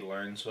Bambi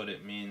learns what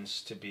it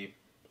means to be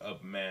a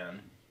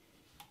man,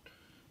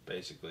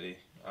 basically.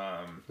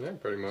 Yeah,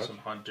 pretty much. Some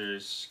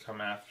hunters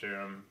come after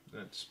him.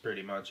 That's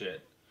pretty much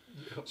it.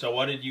 Yep. So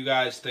what did you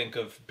guys think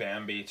of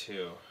Bambi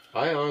 2?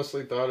 I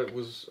honestly thought it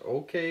was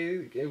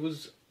okay. It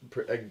was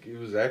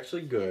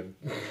actually good.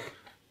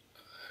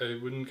 I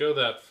wouldn't go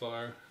that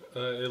far.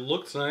 It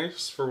looked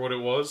nice for what it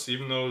was,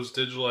 even though it was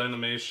digital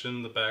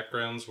animation. The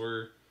backgrounds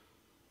were,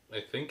 I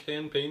think,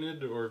 hand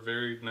painted or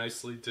very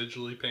nicely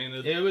digitally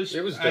painted. It was.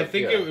 It was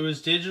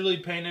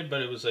digitally painted,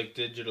 but it was like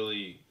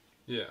digitally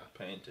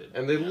painted,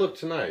 and they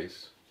looked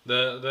nice.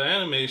 The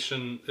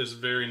animation is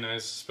very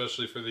nice,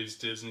 especially for these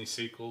Disney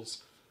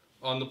sequels.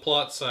 On the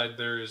plot side,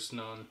 there is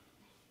none.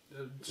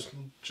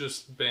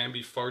 Just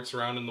Bambi farts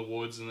around in the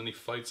woods, and then he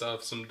fights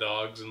off some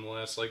dogs in the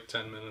last,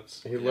 10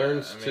 minutes. He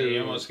learns to... He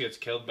almost gets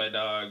killed by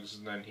dogs,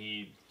 and then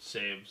he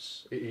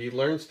saves... He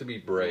learns to be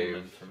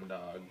brave. From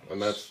dogs.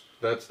 And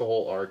that's the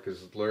whole arc,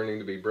 is learning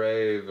to be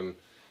brave, and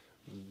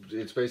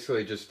it's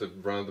basically just a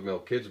run-of-the-mill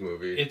kids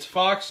movie. It's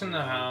Fox and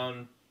the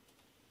Hound,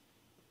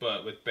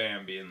 but with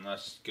Bambi and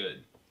less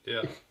good.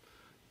 Yeah.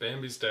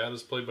 Bambi's dad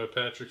is played by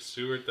Patrick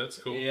Stewart. That's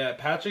cool. Yeah,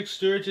 Patrick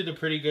Stewart did a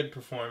pretty good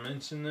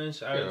performance in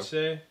this, I would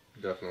say.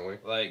 Definitely.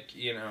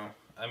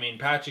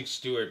 Patrick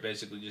Stewart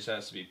basically just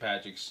has to be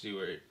Patrick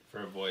Stewart for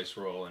a voice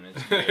role, and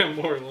it's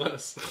more or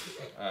less.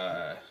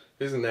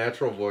 His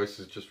natural voice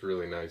is just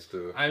really nice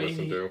to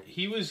listen to.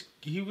 He was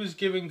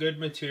giving good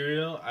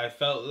material. I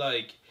felt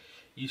like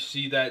you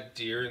see that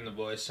deer and the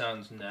voice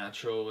sounds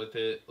natural with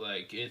it.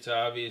 Like, it's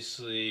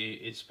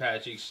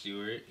Patrick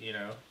Stewart, you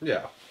know?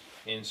 Yeah.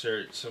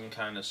 Insert some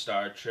kind of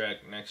Star Trek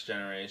Next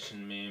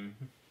Generation meme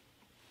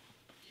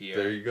here.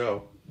 There you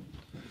go.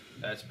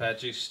 That's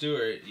Patrick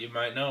Stewart. You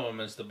might know him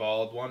as the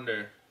Bald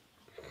Wonder.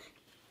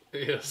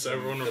 Yes,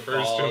 everyone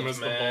refers to him as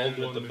the Bald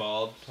Wonder. The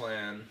Bald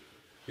Plan.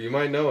 You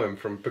might know him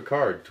from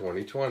Picard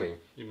 2020.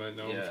 You might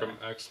know him from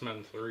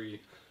X-Men 3.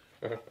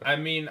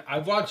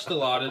 I've watched a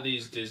lot of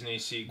these Disney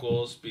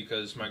sequels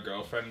because my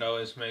girlfriend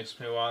always makes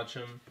me watch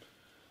them.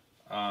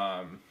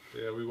 Yeah,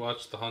 we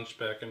watched The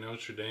Hunchback of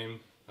Notre Dame.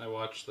 I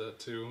watched that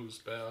too. It was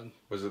bad.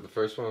 Was it the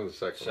first one or the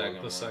second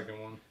one? The second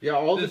one. Yeah,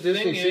 all the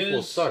Disney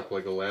sequels suck,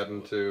 like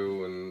Aladdin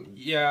 2 and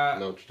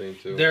Notre Dame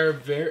 2.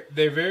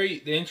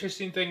 The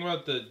interesting thing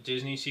about the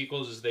Disney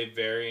sequels is they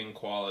vary in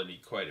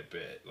quality quite a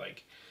bit.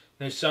 Like,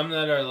 there's some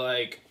that are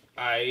like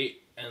aight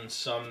and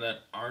some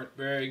that aren't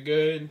very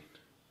good.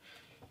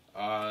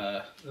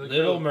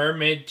 Little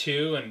Mermaid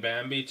 2 and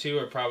Bambi 2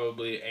 are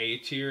probably A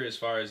tier as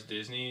far as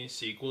Disney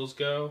sequels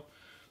go.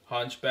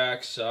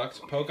 Hunchback sucks.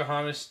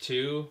 Pocahontas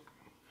 2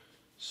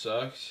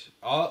 sucks.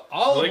 All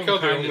of them how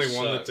the kinda only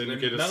one suck. that didn't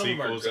get a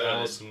sequel was good.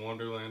 Alice in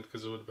Wonderland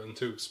because it would have been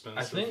too expensive.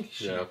 I think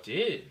she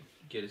did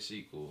get a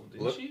sequel.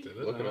 Didn't she? Did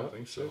it? I don't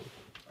think so.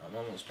 I'm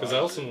almost positive. Because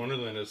Alice in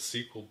Wonderland has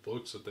sequel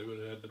books that they would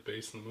have had to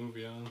base the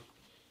movie on.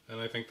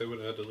 And I think they would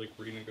have had to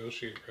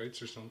renegotiate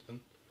rights or something.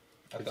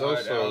 I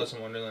thought Alice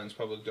in Wonderland's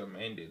public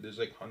domain, dude. There's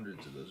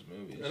hundreds of those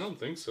movies. I don't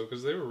think so,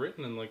 because they were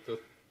written in the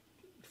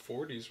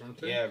 40s, weren't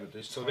they? Yeah, but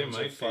there's tons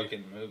of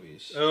fucking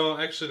movies. Oh,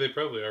 actually, they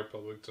probably are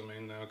public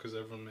domain now, because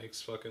everyone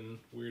makes fucking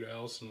weird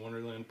Alice in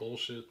Wonderland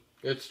bullshit.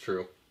 It's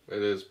true.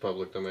 It is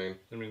public domain.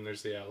 I mean,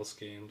 there's the Alice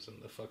games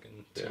and the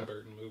fucking Tim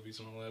Burton movies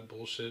and all that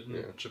bullshit.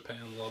 And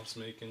Japan loves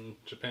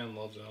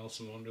Alice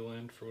in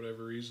Wonderland for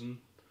whatever reason.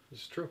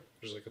 It's true.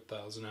 There's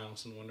 1,000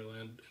 Alice in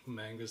Wonderland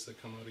mangas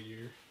that come out a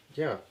year.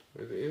 Yeah,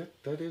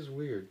 that is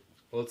weird.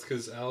 Well, it's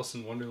because Alice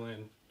in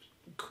Wonderland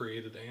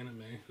created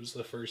anime. It was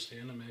the first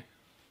anime.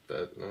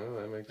 That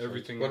makes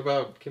everything. Sense. What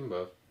about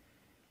Kimba?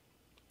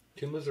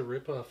 Kimba's a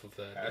ripoff of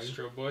that.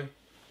 Astro Boy?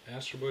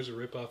 Astro Boy's a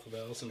ripoff of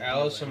Alice in Wonderland.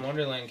 Alice in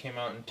Wonderland came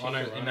out in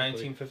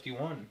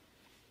 1951.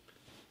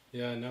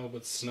 Yeah, I know,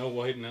 but Snow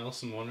White and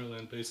Alice in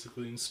Wonderland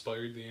basically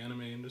inspired the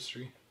anime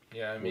industry.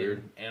 Yeah,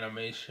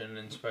 animation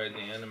inspired the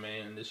anime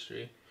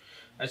industry.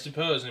 I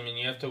suppose.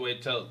 You have to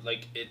wait till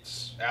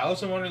it's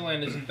Alice in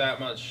Wonderland isn't that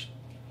much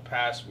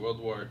past World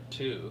War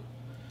II.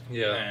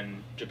 Yeah.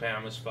 And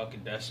Japan was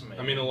fucking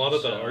decimated. A lot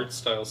of the art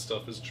style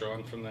stuff is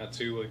drawn from that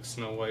too. Like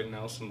Snow White and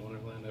Alice in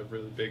Wonderland have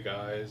really big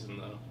eyes and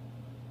the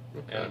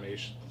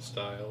animation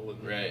style.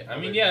 And right.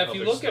 If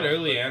you look at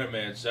early anime,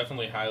 it's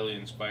definitely highly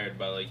inspired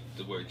by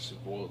the works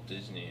of Walt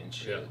Disney and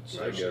shit. Yeah,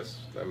 so I guess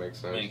that makes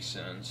sense. Makes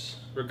sense.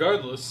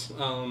 Regardless,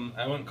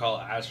 I wouldn't call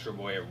Astro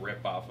Boy a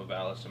rip-off of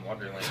Alice in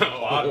Wonderland.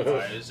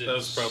 Plot-wise, that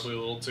was probably a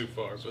little too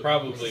far. It's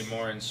probably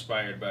more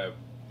inspired by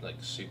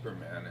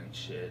Superman and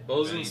shit.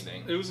 Well,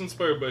 it was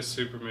inspired by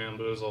Superman,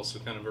 but it was also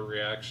kind of a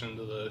reaction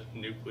to the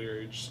nuclear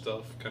age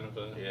stuff. Kind of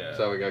a That's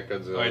how we got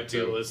Godzilla.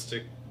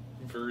 Idealistic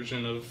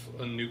version of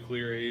a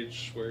nuclear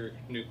age where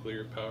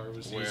nuclear power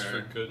was used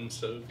for good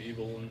instead of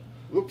evil and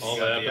all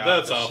that. But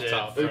that's off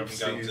topic. From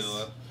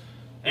Godzilla.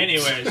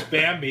 Anyways,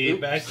 Bambi.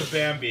 Back to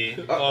Bambi.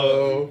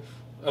 Uh-oh.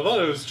 I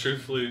thought it was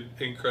truthfully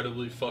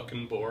incredibly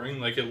fucking boring.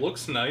 Like, it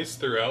looks nice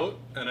throughout,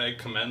 and I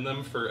commend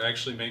them for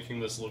actually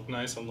making this look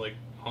nice. I'm like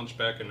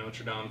Hunchback of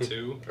Notre Dame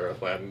too. Or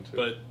Aladdin too.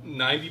 But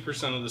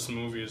 90% of this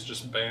movie is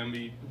just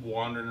Bambi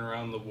wandering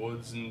around the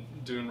woods and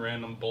doing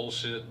random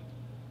bullshit.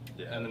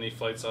 Yeah. And then he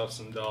fights off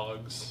some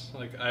dogs.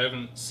 Like, I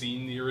haven't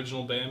seen the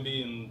original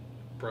Bambi in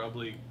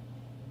probably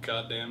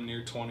goddamn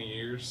near 20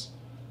 years.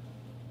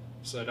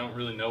 So I don't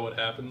really know what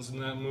happens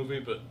in that movie,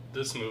 but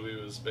this movie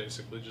was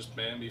basically just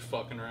Bambi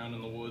fucking around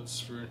in the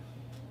woods for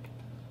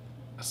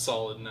a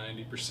solid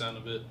 90%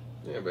 of it.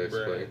 Yeah,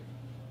 basically. Right.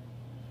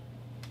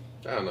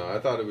 I don't know. I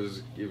thought it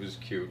was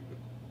cute.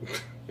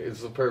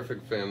 It's the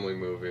perfect family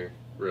movie,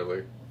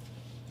 really.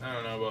 I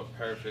don't know about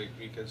perfect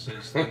because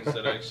there's things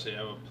that actually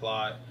have a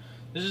plot.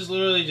 This is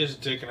literally just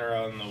dicking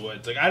around in the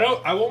woods. Like,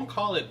 I won't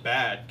call it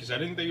bad because I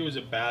didn't think it was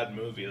a bad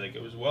movie. Like,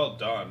 it was well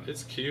done.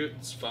 It's cute,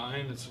 it's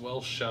fine, it's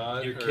well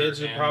shot. Your or kids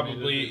would animated,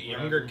 probably,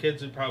 whatever. younger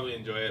kids would probably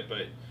enjoy it,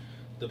 but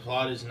the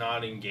plot is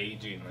not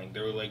engaging. Like,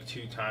 there were like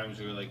 2 times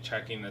we were like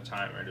checking the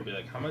timer to be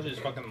like, how much is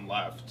fucking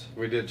left?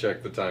 We did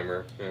check the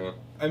timer. Yeah.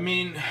 I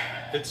mean,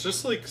 It's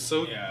just like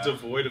so Yeah.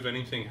 devoid of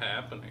anything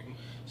happening.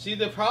 see,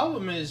 the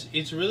problem is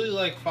it's really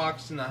like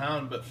Fox and the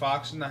Hound, but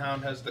Fox and the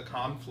Hound has the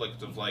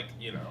conflict of like,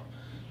 you know,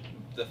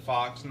 the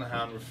fox and the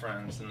hound were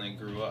friends and they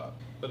grew up.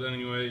 But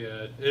anyway,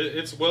 yeah,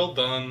 it's well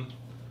done.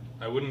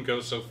 I wouldn't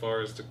go so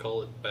far as to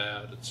call it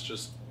bad. It's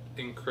just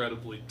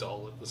incredibly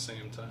dull at the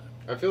same time.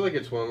 I feel like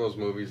it's one of those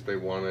movies they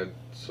wanted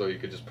so you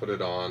could just put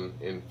it on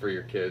for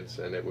your kids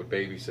and it would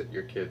babysit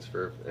your kids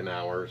for an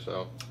hour or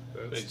so.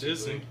 That's Basically.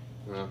 Disney.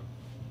 Yeah.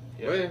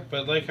 Yeah. Well, yeah.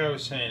 But like I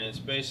was saying, it's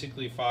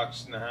basically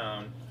Fox and the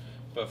Hound.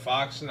 But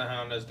Fox and the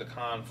Hound has the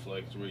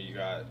conflict where you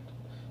got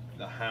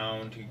the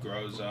hound who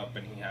grows up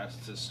and he has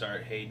to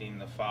start hating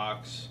the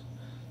fox.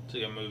 It's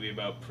like a movie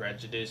about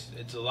prejudice.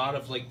 It's a lot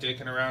of like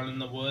dicking around in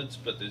the woods,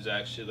 but there's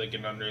actually like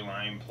an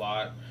underlying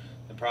plot.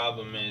 The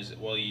problem is,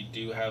 well, you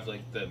do have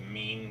like the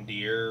mean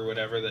deer or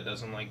whatever that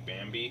doesn't like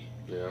Bambi.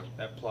 Yeah.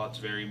 That plot's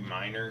very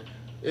minor.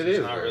 It So is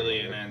it's not very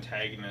really minor. an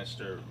antagonist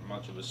or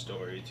much of a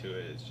story to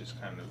it. It's just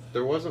kind of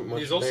There wasn't much.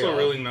 He's also payoff.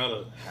 really not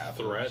a Happens.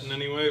 threat in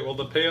any way. Well,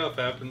 the payoff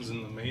happens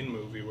in the main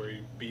movie where he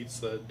beats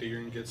that deer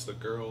and gets the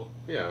girl.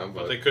 Yeah,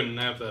 But they couldn't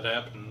have that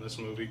happen in this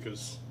movie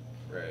because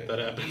right. that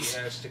happens He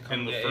has to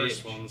come in the to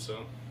first age. one. So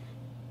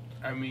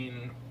I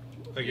mean,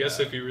 I guess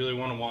Yeah. if you really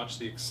want to watch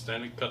the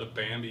extended cut of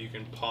Bambi, you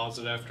can pause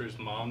it after his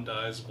mom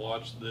dies,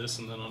 watch this,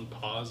 and then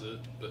unpause it.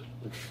 But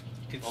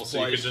it's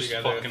Also, you could just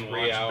fucking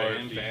watch 3-hour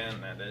Bambi.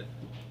 fan edit.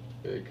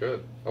 Yeah, you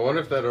could. I wonder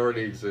if that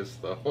already exists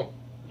though.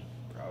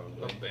 a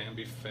Probably.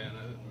 Bambi fan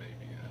edit,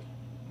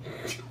 maybe.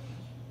 Yeah.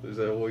 There's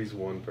always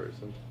one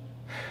person.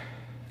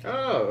 I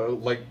don't know.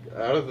 Like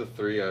out of the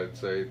 3, I'd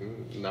say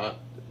not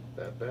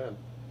that bad.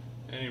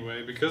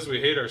 Anyway, because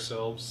we hate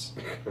ourselves,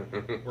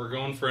 we're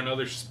going for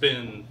another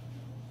spin.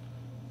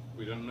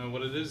 We don't know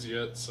what it is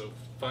yet, so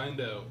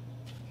find out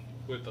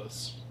with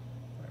us.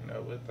 Find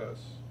out with us.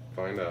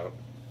 Find out.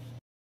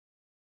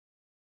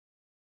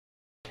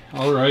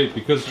 Alright,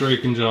 because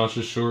Drake and Josh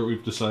is short,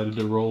 we've decided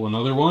to roll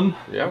another one.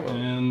 Yeah. Well,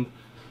 And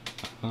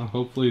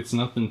hopefully it's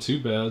nothing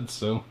too bad,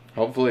 so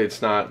hopefully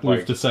it's not we've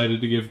like.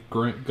 decided to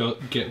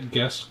give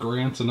guest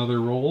Grant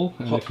another roll,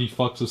 and if he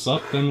fucks us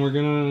up, then we're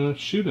gonna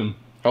shoot him.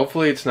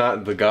 Hopefully it's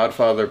not The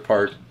Godfather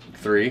Part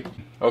 3.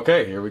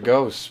 Okay, here we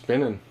go.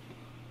 Spinning.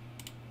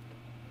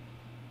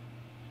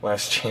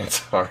 Last chance,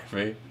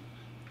 Harvey.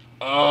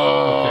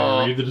 Oh.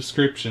 Okay, read the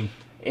description.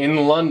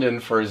 In London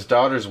for his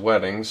daughter's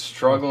wedding,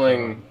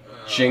 struggling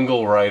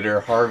jingle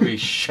writer Harvey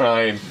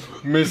Shine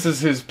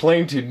misses his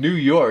plane to New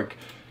York,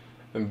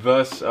 and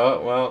thus,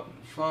 oh well,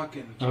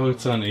 Fucking. Oh,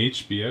 it's on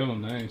HBO.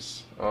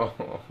 Nice. oh,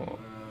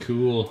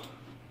 Cool.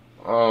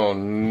 oh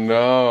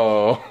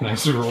no!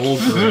 Nice roll,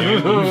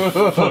 Grant. You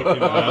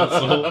fucking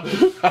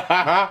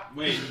asshole.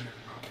 Wait.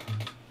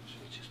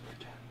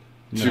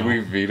 Should No. we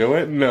veto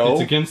it? No.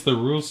 It's against the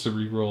rules to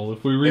re-roll.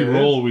 If we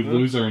re-roll, we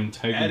lose our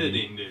integrity.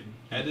 Editing, dude.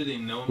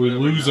 Editing, no one We would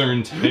ever lose know. our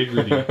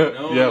integrity.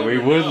 No Yeah, one we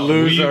ever would know.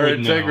 lose We our would know.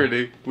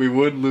 integrity. We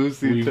would lose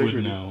the We integrity.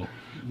 would know.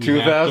 We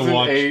have to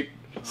watch 2008,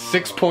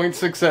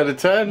 6.6 out of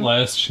 10.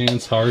 Last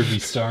Chance Harvey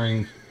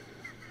starring...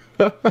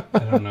 I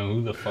don't know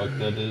who the fuck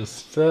that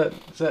is.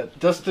 Is that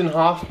Dustin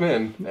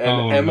Hoffman and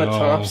Oh, Emma no.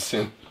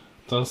 Thompson?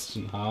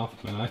 Dustin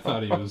Hoffman. I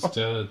thought he was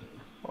dead.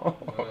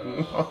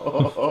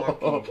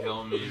 Fucking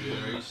kill me,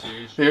 dude. Are you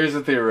serious? Here's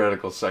a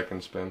theoretical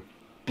second spin.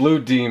 Blue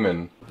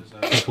Demon. Is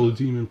that- Blue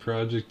Demon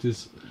Project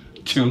is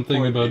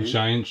something 2.8. about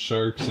giant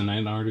sharks in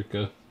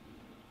Antarctica.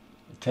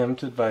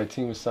 Attempted by a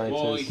team of Well,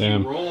 scientists. he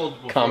Damn. rolled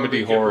before Comedy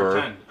we could horror.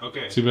 pretend.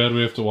 Okay. Too bad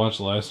we have to watch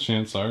Last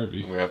Chance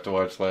Harvey. We have to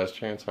watch Last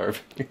Chance Harvey.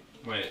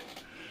 Wait.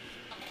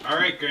 All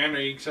right, Grant.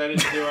 Are you excited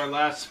to do our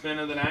last spin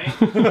of the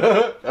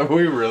night? Are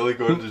we really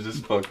going to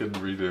just fucking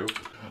redo?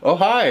 Oh,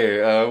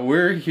 hi.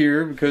 We're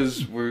here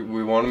because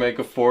we want to make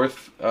a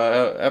 4th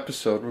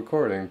episode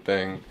recording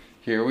thing.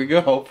 Here we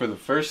go for the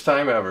first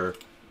time ever.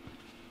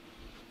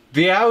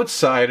 The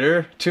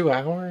Outsider. 2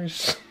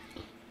 hours.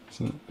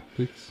 Isn't it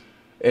epics?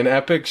 An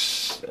epic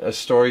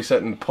story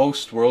set in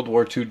post-World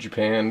War II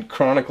Japan,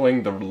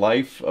 chronicling the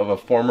life of a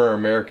former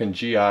American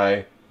GI.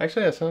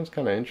 Actually, that sounds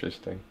kind of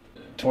interesting.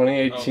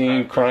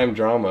 2018 crime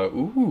drama.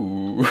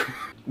 Ooh.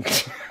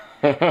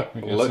 I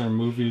guess our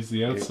movie's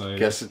The Outsider.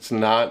 Guess it's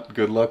not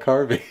Good Luck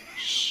Harvey.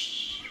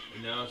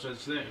 No such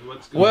thing.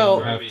 What's good?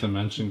 Well, I have to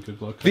mention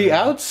Good Luck The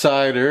Harvey.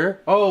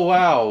 Outsider. Oh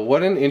wow,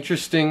 what an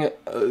interesting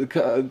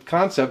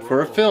concept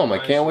for a film. I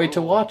can't wait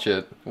to watch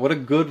it. What a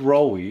good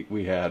role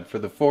we had for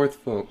the fourth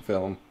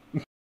film.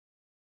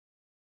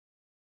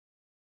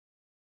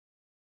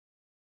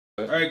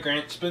 Alright,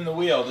 Grant, spin the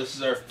wheel. This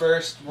is our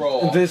first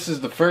roll. This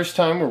is the first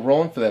time we're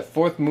rolling for that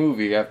fourth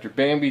movie after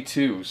Bambi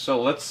 2.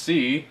 So let's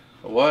see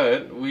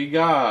what we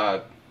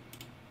got.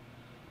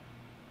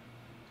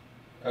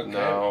 Okay.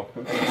 No.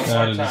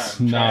 That is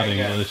not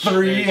English.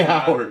 3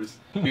 hours.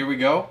 Here we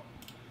go.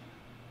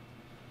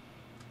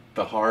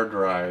 The Hard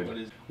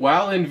Ride.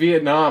 While in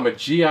Vietnam, a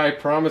GI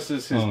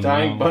promises his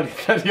dying buddy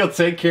that he'll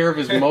take care of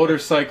his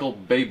motorcycle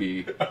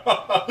baby.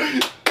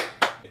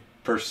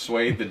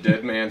 Persuade the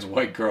dead man's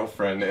white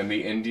girlfriend and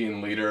the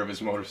Indian leader of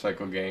his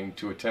motorcycle gang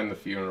to attend the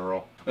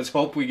funeral. Let's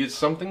hope we get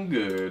something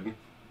good.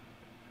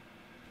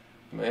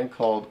 A man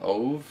called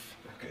Ove.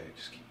 Okay,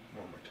 just keep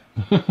one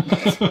more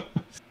time.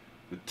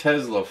 The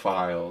Tesla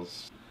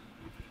Files.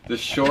 The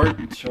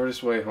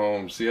Shortest Way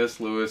Home. C.S.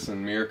 Lewis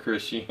and Mere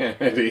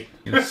Christianity.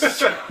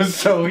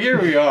 So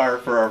here we are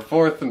for our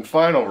fourth and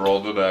final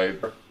roll tonight.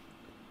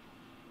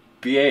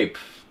 The Ape.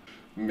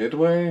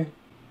 Midway.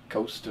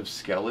 Ghost of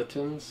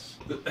Skeletons.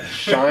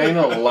 Shine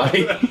a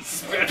Light.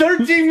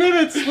 13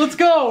 minutes. Let's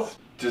go.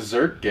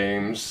 Dessert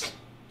Games.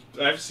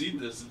 I've seen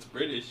this. It's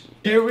British.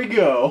 Here we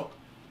go.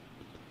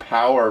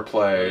 Power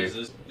Play.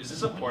 Is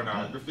this a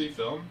pornography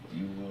film?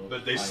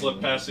 That they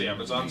slip past the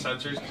Amazon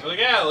censors? They're like,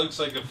 yeah, it looks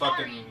like a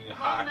fucking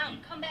hockey.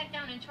 Come back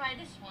down and try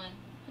this one.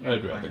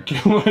 I'd rather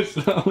kill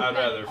myself. I'd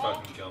rather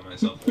fucking kill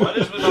myself. What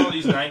is with all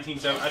these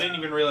 1970s? I didn't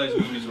even realize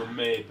movies were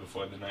made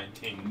before the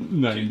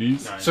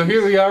 90s. So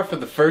here we are for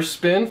the first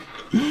spin.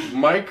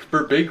 Mike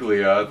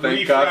Birbiglia,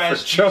 thank God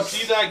for jumps.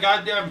 See that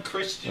goddamn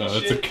Christian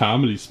shit? It's a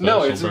comedy special,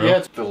 No, it's bro. yeah,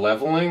 it's the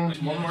leveling.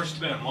 One more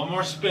spin. One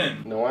more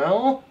spin.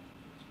 Noel.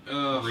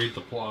 Read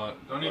the plot.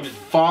 Don't even.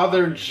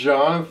 Father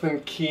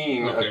Jonathan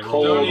Keene, Okay, a roll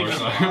cold. one more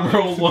time.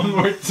 Roll one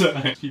more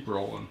time. Keep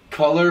rolling.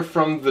 Color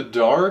from the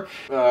Dark.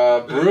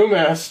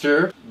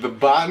 Brewmaster. The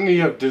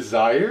Botany of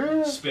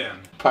Desire. Spin.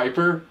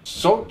 Piper.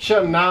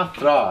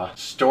 Sochanatra.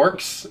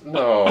 Storks?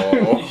 No.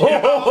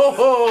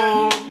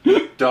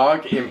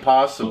 Dog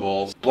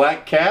Impossible.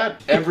 Black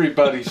Cat.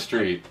 Everybody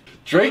Street.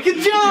 Drake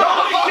and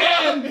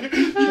John!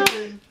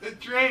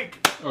 Drake.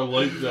 Our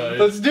light died.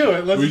 Let's do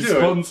it. Let's We do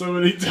spun so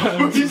many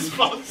times. We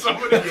spun so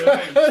many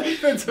times.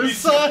 It's a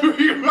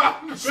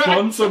sign.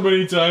 Spun so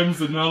many times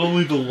that not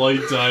only the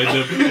light died,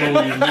 but we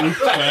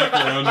looped back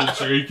around to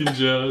Drake and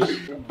Josh.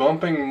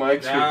 Bumping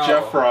mics Now. with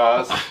Jeff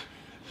Ross.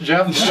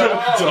 Jeff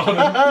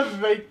Done.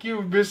 Thank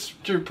you,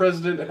 Mr.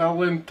 President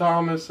Helen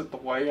Thomas at the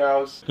White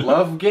House.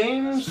 Love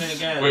games? Spin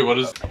again. Wait, what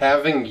is...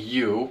 Having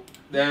you.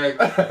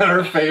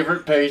 Her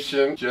favorite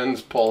patient,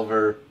 Jen's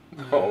Pulver.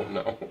 Oh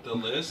no. The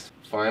list?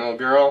 Final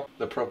Girl.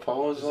 The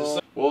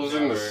Proposal. Wolves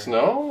in the Never.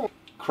 Snow.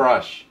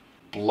 Crush.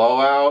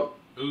 Blowout.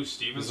 Ooh,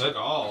 Steven Is that-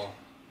 Seagal.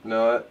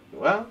 No,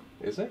 well,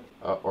 is it?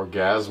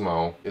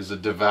 Orgasmo is a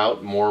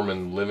devout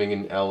Mormon living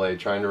in LA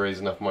trying to raise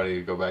enough money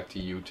to go back to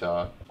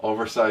Utah.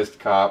 Oversized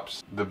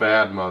Cops, The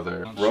Bad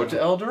Mother, Road to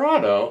El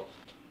Dorado,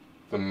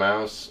 The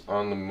Mouse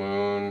on the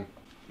Moon,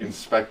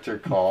 Inspector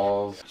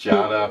Calls,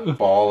 Jada,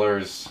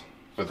 Ballers,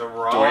 with The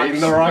Rock. Dwayne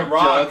The Rock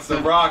Johnson.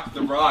 The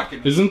Rock.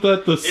 Isn't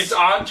that the... It's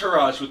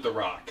Entourage with The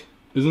Rock.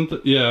 Isn't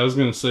that... Yeah, I was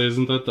gonna say,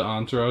 isn't that the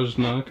Entourage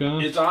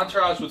knockoff? It's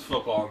Entourage with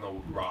football and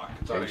The Rock.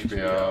 It's on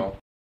HBO.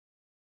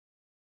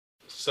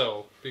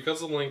 So,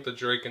 because of the link to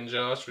Drake and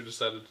Josh, we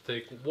decided to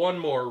take one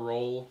more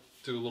roll,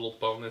 do a little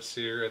bonus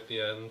here at the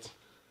end.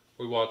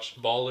 We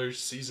watched Ballers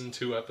Season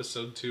 2,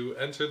 Episode 2,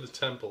 Enter the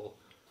Temple.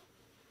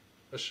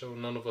 A show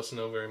none of us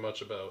know very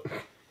much about.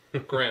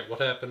 Grant,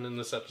 what happened in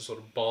this episode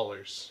of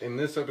Ballers? In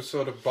this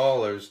episode of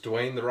Ballers,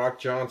 Dwayne The Rock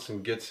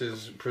Johnson gets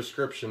his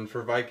prescription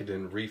for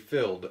Vicodin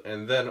refilled,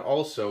 and then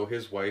also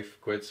his wife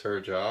quits her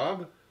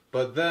job.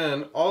 But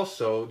then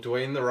also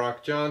Dwayne The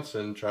Rock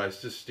Johnson tries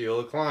to steal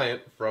a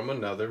client from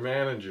another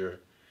manager.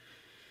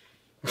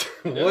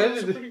 Yeah,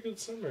 that's a pretty good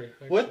summary,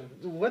 actually.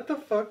 What the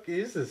fuck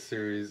is this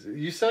series?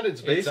 You said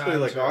it's It's basically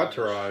like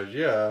Entourage. Entourage,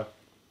 yeah.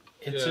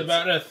 It's Yeah,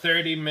 about a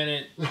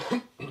 30-minute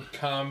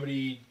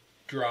comedy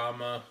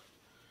drama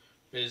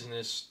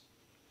business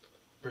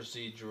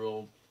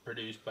procedural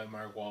produced by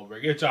Mark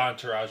Wahlberg. It's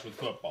Entourage with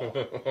football.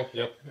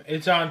 Yep.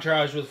 It's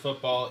Entourage with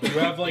football. You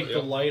have like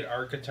the light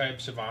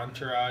archetypes of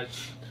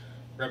Entourage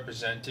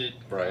represented.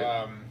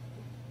 Right.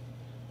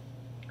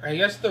 I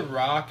guess The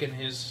Rock and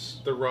his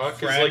The Rock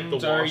is like the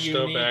friends are washed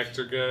up unique.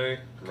 actor guy,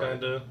 Right.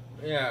 kinda.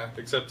 Yeah.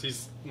 Except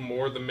he's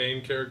more the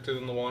main character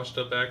than the washed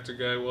up actor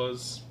guy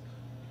was.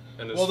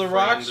 And his Well, The friend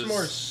Rock's is-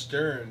 more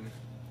stern.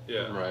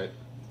 Yeah. Right.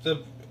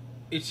 The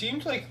It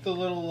seems like the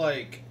little,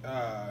 like,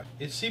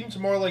 it seems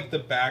more like the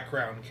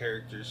background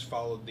characters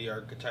followed the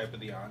archetype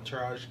of the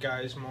Entourage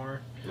guys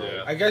more.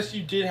 Yeah. I guess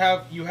you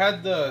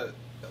had the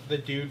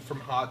dude from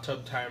Hot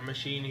Tub Time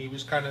Machine. He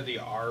was kind of the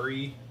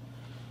Ari.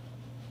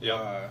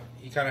 Yeah.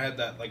 He kind of had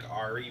that, like,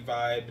 Ari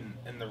vibe,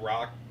 and The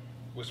Rock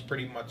was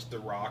pretty much The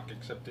Rock,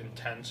 except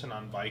intense and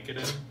on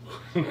Vicodin,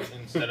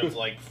 instead of,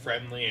 like,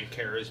 friendly and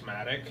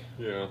charismatic.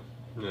 Yeah.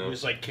 He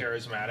was, like,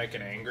 charismatic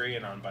and angry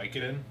and on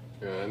Vicodin.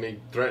 Yeah, and he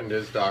threatened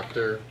his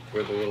doctor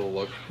with a little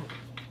look.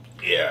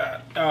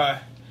 Yeah,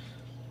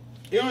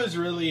 it was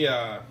really,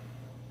 I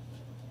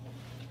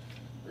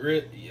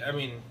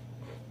mean,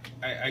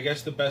 I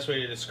guess the best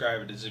way to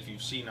describe it is if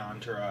you've seen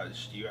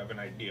Entourage, you have an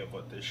idea of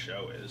what this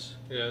show is.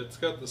 Yeah, it's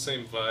got the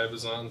same vibe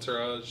as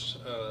Entourage.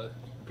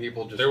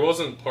 People just... There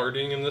wasn't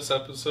partying in this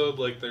episode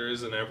like there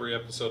is in every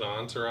episode of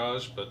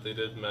Entourage, but they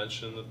did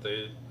mention that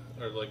they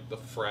are like the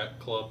frat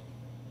club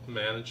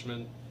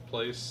management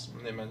place.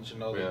 And they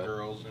mentioned all the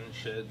girls and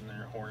shit, and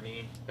they're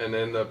horny. And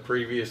then the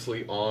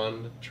previously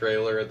on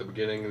trailer at the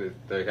beginning,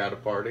 they had a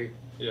party.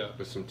 Yeah.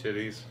 With some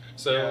titties.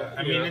 So, yeah,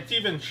 I mean, it's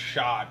even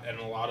shot, and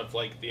a lot of,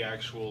 like, the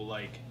actual,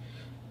 like,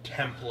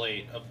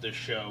 template of the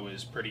show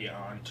is pretty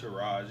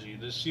Entourage-y.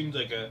 This seems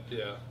like a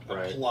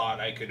plot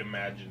I could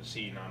imagine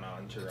seeing on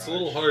Entourage. It's a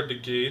little hard to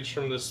gauge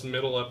from this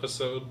middle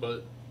episode,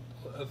 but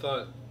I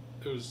thought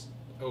it was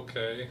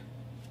okay.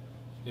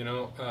 You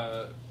know,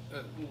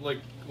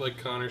 like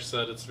Connor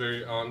said, it's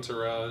very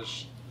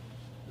Entourage.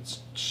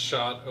 It's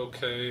shot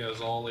okay, as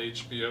all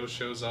HBO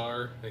shows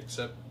are,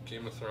 except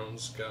Game of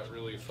Thrones got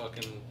really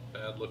fucking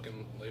bad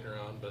looking later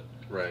on, but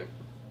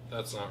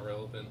that's not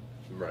relevant.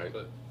 Right.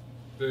 But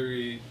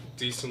very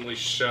decently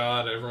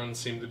shot. Everyone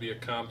seemed to be a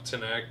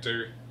competent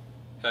actor.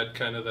 Had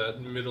kind of that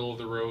middle of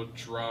the road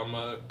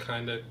drama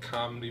kind of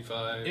comedy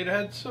vibe.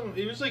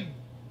 It was like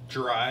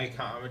dry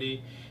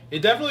comedy.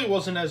 It definitely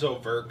wasn't as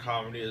overt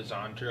comedy as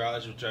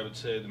Entourage, which I would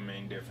say the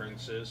main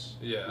difference is.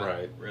 Yeah.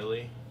 Right.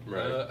 Really?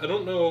 Right. I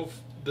don't know if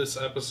this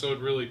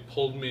episode really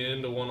pulled me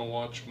in to want to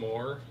watch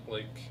more.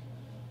 Like,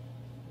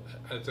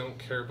 I don't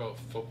care about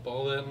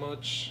football that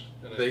much,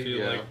 and I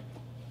feel like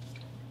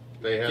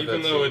they have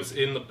even though it's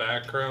in the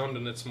background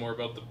and it's more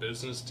about the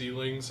business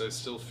dealings, I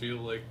still feel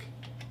like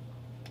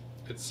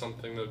it's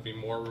something that would be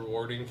more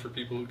rewarding for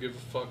people who give a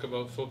fuck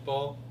about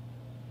football.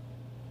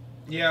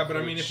 Yeah, but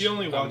I mean, if you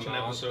only watch an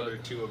episode or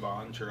two of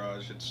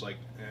Entourage, it's like,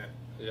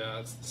 Yeah,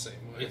 it's the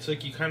same way. It's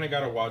like you kind of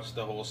got to watch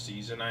the whole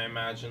season, I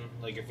imagine.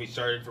 Like, if we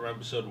started from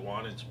episode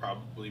 1, it's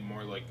probably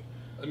more like...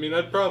 I mean,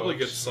 I'd probably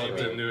get sucked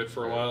into it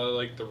for a while. I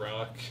like The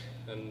Rock,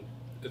 and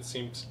it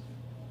seems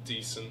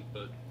decent,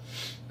 but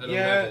I don't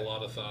have a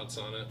lot of thoughts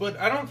on it. But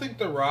I don't think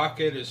The Rock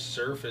at his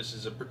surface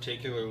is a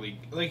particularly...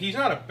 Like, he's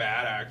not a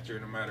bad actor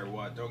no matter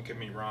what, don't get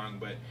me wrong,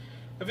 but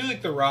I feel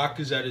like The Rock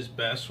is at his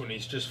best when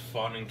he's just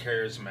fun and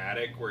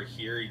charismatic, where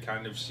here he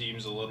kind of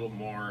seems a little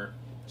more...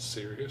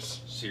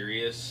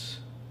 Serious.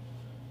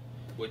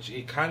 Which,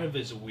 it kind of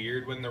is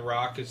weird when The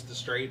Rock is the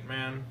straight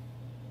man.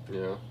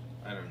 Yeah.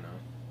 I don't know.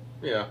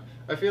 Yeah.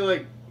 I feel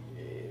like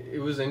it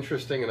was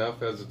interesting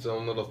enough as its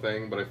own little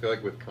thing, but I feel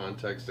like with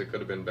context it could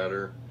have been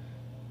better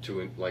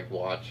to, like,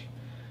 watch.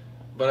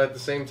 But at the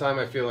same time,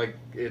 I feel like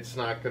it's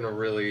not going to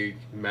really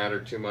matter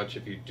too much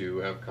if you do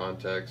have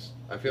context.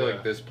 I feel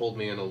like this pulled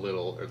me in a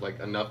little, or like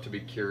enough to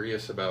be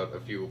curious about a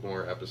few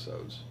more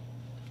episodes.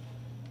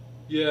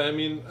 Yeah, I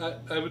mean,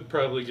 I would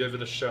probably give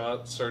it a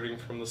shot starting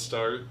from the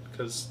start,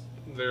 because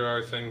there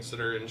are things that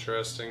are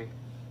interesting.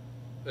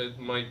 It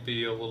might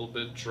be a little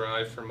bit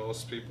dry for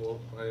most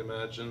people, I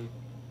imagine.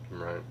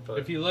 Right. But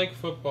if you like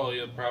football,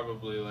 you'll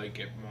probably like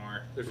it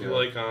more. If you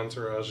like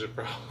Entourage, it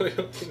probably...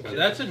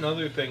 That's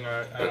another thing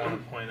I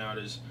want to point out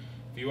is,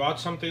 if you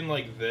watch something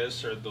like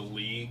this or The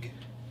League,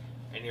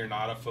 and you're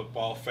not a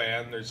football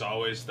fan, there's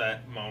always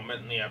that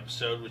moment in the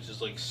episode, which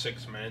is like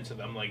 6 minutes of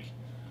them like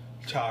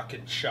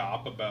talking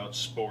shop about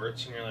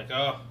sports, and you're like,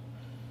 oh,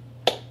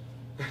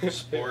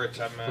 sports.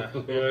 I'm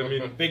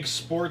a big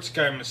sports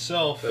guy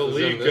myself. The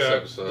league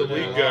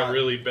got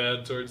really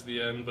bad towards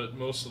the end, but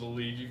most of the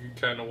league you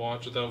could kind of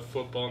watch without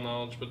football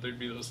knowledge. But there'd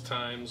be those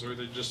times where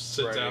they'd just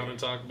sit down and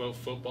talk about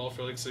football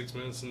for like 6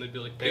 minutes, and they'd be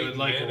like, they would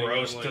like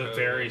roast a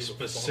very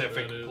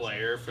specific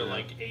player for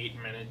like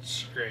 8 minutes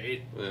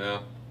straight. Yeah.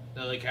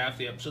 They're like half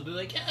the episode. They're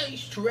like, yeah,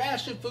 he's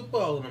trash at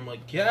football, and I'm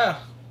like, yeah,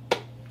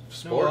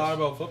 know a lot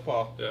about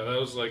football. Yeah, that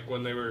was like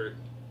when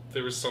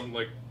there was some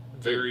like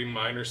very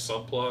minor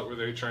subplot where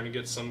they were trying to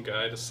get some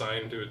guy to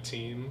sign to a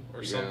team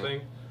or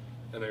something,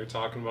 and they were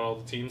talking about all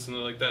the teams, and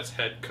they're like, that's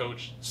head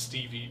coach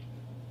Stevie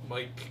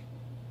Mike,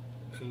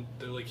 and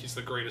they're like, he's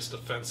the greatest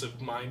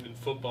offensive mind in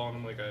football, and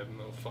I'm like, I have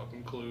no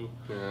fucking clue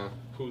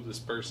who this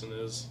person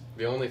is.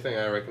 The only thing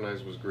I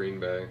recognized was Green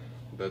Bay.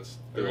 That's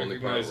the only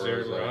part where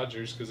Aaron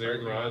Rodgers, because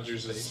Aaron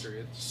Rodgers is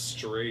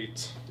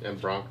straight.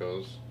 And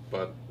Broncos.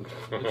 But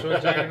which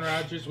one's Aaron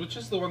Rodgers? Which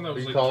is the one that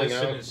was like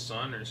kissing his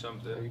son or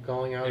something? Are you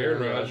calling out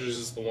Aaron Rodgers?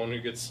 Is the one who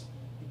gets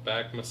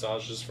back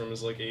massages from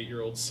his like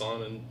 8-year-old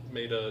son, and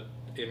made a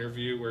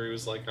interview where he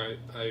was like,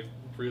 I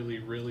really,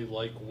 really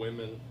like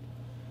women,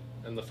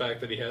 And the fact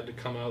that he had to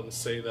come out and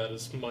say that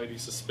is mighty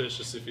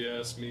suspicious, if you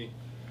ask me.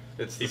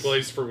 It's He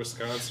plays for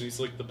Wisconsin. He's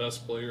like the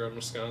best player on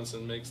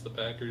Wisconsin. Makes the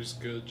Packers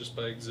good just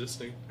by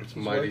existing. It's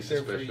He's mighty worked there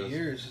suspicious. for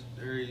years,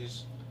 or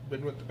he's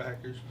been with the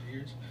Packers for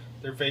years.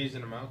 They're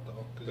phasing him out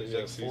though, because But he's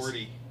yes, like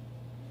 40.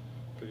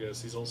 But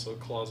yes, he's also a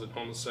closet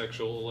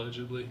homosexual,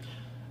 allegedly.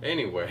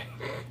 Anyway,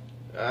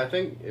 I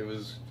think it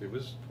was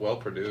well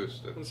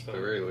produced at That's the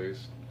fine. very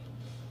least.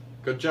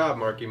 Good job,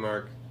 Marky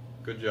Mark.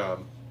 Good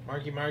job.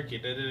 Marky Mark, you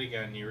did it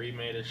again. You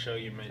remade a show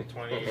you made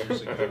 20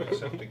 years ago,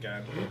 except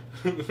again.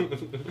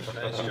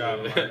 Nice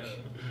job, Mark.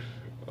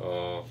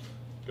 Oh,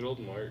 Good old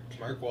Mark.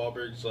 Mark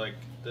Wahlberg's like,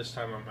 this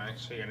time I'm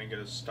actually going to get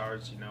a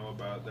stars you know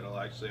about that'll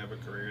actually have a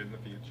career in the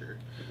future.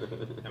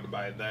 And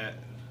by that,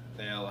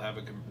 they'll have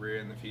a career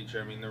in the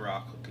future. I mean, The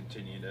Rock will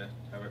continue to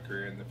have a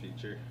career in the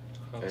future.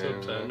 Hot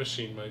Tub Time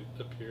Machine might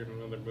appear in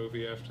another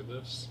movie after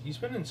this. He's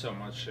been in so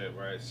much shit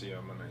where I see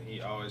him and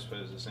he always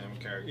plays the same He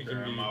character. can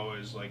I'm be-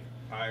 always like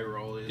eye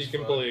roll. He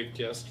can play a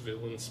guest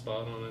villain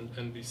spot on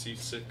an NBC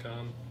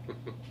sitcom.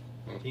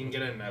 He can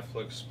get a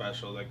Netflix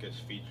special that gets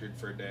featured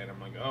for a day, and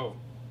I'm like, oh,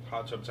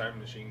 Hot Tub Time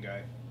Machine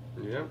guy.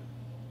 yeah.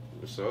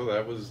 So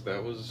that was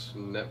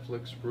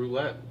Netflix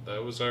Roulette.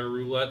 That was our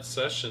roulette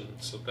session.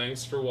 So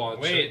thanks for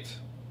watching. Wait.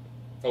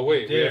 Oh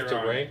wait, we Did have it to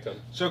wrong. rank them.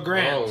 So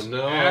Grant, Oh,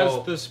 no.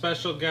 as the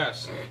special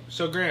guest.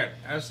 So Grant,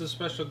 as the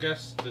special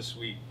guest this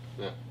week,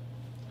 Yeah.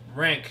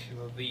 rank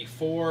the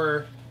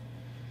 4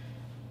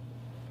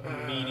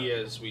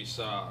 medias we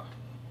saw.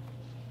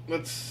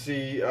 Let's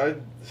see.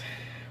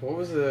 What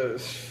was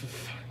the?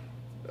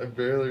 I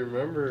barely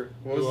remember.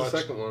 What We was watched- the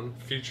second one?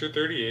 Future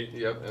 38.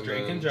 Yep. And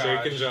Drake then and Josh.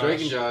 Drake and Josh.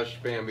 Drake and Josh,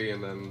 Bambi,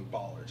 and then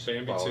Ballers.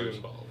 Bambi 2 Ballers.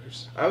 and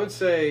Ballers. I would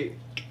say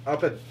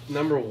up at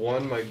number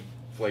 1, my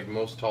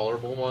most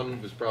tolerable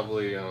one was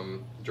probably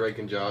Drake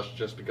and Josh,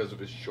 just because it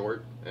was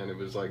short and it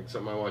was like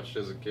something I watched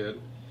as a kid.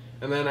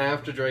 And then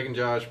after Drake and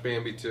Josh,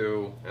 Bambi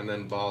 2, and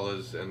then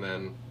Ballers, and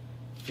then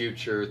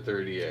Future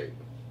 38,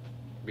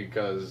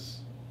 because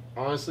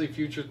honestly,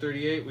 Future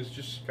 38 was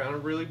just kind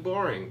of really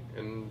boring,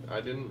 and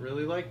I didn't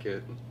really like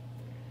it.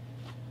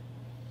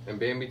 And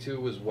Bambi 2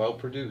 was well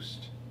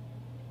produced,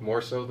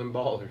 more so than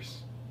Ballers.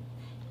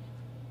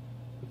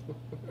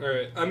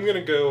 Alright, I'm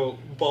gonna go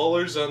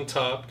Ballers on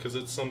top because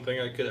it's something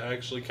I could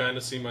actually kind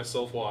of see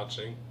myself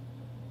watching.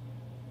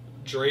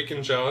 Drake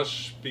and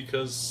Josh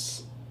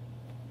because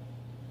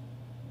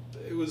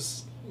it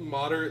was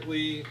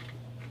moderately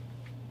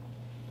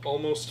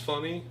almost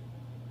funny.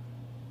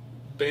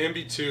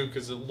 Bambi 2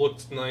 because it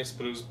looked nice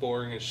but it was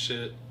boring as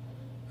shit.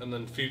 And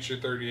then Future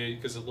 38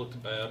 because it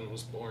looked bad and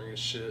was boring as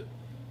shit.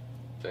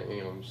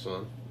 Damn,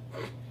 son.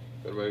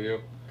 What about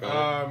you?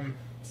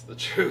 It's the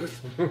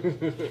truth.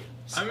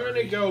 I'm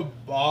gonna go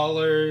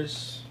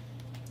Ballers.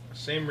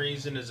 Same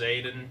reason as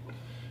Aiden.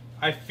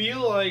 I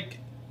feel like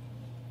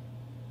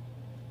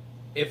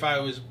if I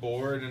was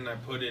bored and I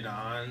put it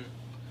on,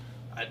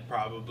 I'd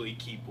probably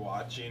keep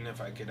watching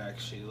if I could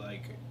actually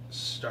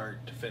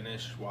start to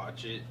finish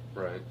watch it.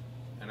 Right.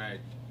 And I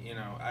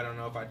don't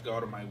know if I'd go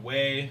out of my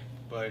way,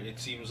 but it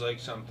seems like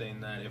something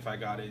that if I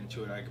got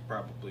into it, I could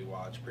probably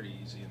watch pretty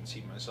easy and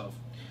see myself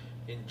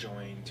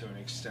enjoying to an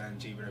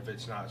extent, even if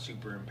it's not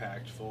super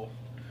impactful.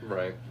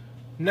 Right.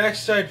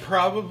 Next, I'd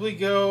probably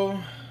go.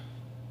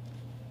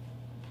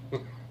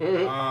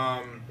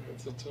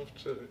 That's a tough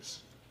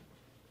choice.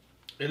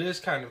 It is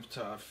kind of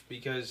tough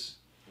because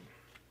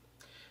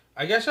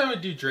I guess I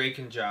would do Drake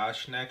and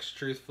Josh next,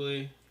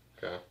 truthfully.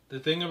 Okay. The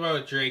thing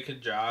about Drake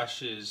and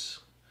Josh is,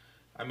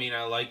 I mean,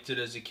 I liked it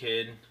as a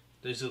kid.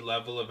 There's a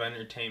level of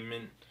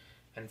entertainment,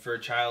 and for a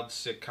child's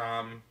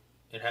sitcom,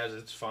 it has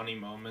its funny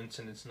moments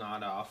and it's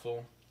not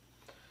awful.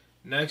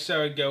 Next, I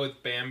would go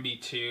with Bambi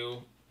 2.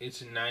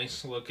 It's a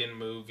nice looking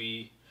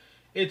movie.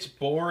 It's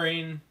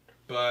boring,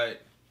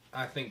 but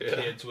I think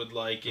kids would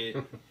like it.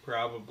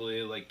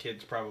 Probably,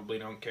 kids probably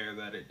don't care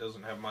that it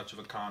doesn't have much of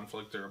a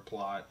conflict or a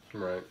plot.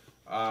 Right.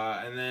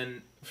 And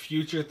then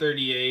Future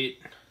 38.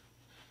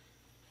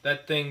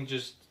 That thing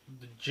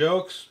the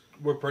jokes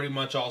were pretty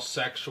much all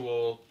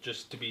sexual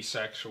just to be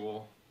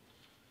sexual.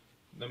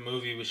 The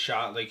movie was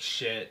shot like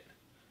shit.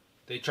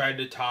 They tried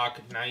to talk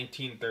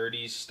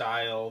 1930s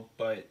style,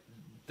 but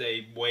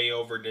they way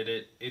overdid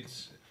it.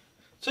 It's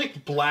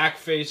like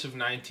blackface of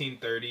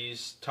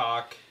 1930s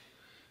talk,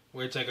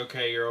 where it's like,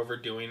 okay, you're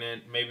overdoing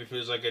it. Maybe if it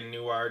was like a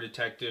noir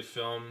detective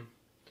film,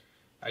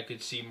 I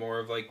could see more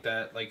of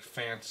that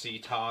fancy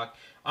talk.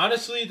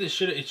 Honestly, it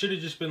should have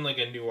just been like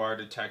a noir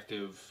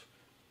detective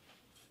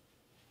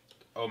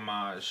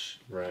homage,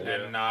 Right.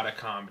 and not a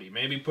comedy.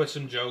 Maybe put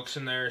some jokes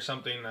in there or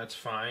something. That's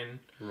fine.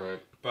 Right.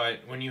 But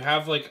when you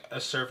have a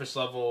surface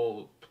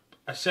level,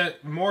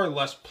 more or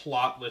less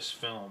plotless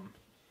film,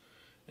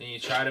 and you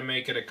try to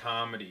make it a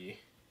comedy,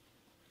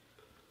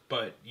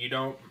 but you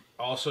don't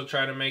also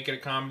try to make it a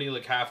comedy,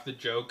 half the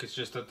joke is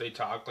just that they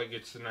talk like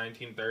it's the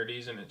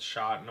 1930s and it's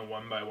shot in a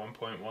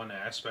 1:1.1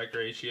 aspect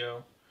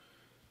ratio,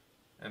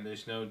 and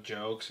there's no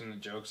jokes, and the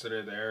jokes that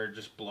are there are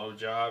just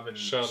blowjob and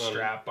Shot on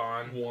strap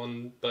on.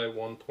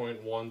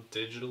 1:1.1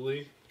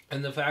 digitally.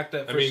 And the fact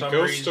that I for mean, some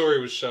Ghost reason, Story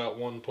was shot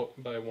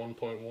by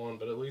 1.1,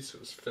 but at least it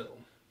was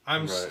film.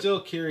 I'm Right.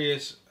 still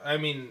curious. I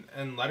mean,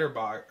 and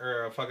Letterboxd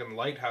or fucking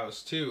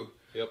Lighthouse too.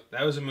 Yep.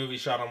 That was a movie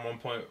shot on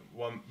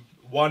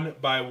 1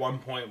 by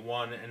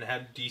 1.1 and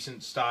had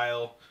decent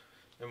style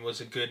and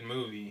was a good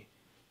movie.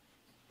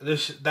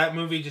 That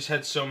movie just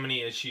had so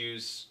many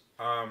issues.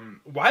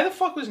 Why the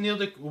fuck was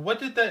what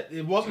did that?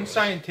 It wasn't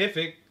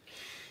scientific.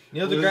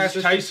 Neil deGrasse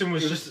Tyson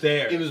was just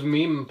there. It was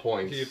meme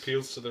points. He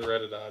appeals to the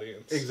Reddit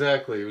audience.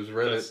 Exactly, it was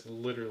Reddit. That's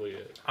literally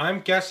it.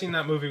 I'm guessing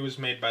that movie was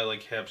made by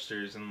like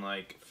hipsters in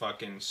like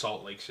fucking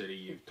Salt Lake City,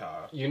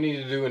 Utah, You need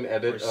to do an or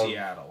edit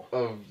Seattle.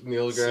 of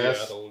Neil deGrasse.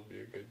 Seattle would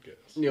be a good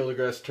guess. Neil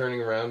deGrasse turning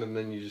around, and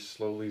then you just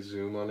slowly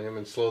zoom on him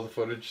and slow the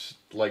footage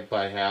like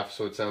by half,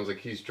 so it sounds like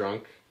he's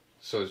drunk.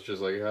 So it's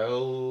just like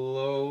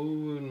hello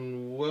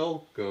and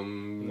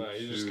welcome. Nah,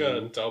 you to... just gotta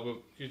dub him.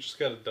 You just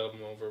gotta dub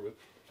him over with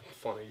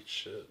funny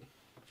shit.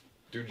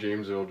 do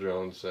James Earl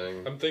Jones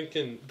saying. I'm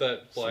thinking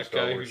that black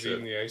Star guy Wars who's shit.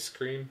 eating the ice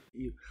cream.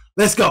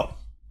 Let's go.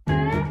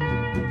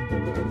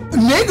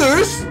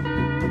 Niggers!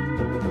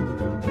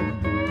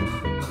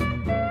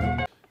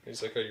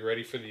 He's like, "Are you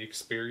ready for the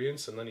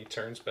experience?" And then he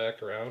turns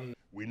back around.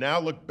 We now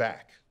look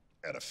back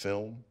at a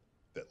film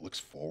that looks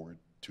forward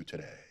to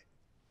today.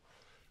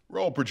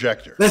 Roll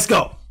projector. Let's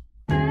go.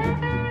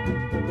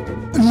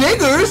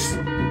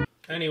 Niggers!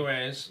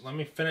 Anyways, let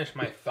me finish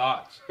my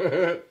thoughts.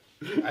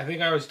 I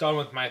think I was done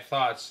with my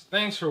thoughts.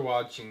 Thanks for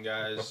watching,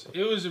 guys.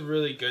 It was a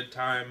really good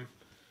time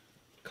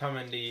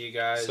coming to you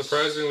guys.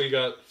 Surprisingly,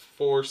 got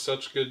 4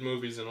 such good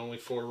movies and only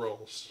 4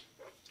 roles.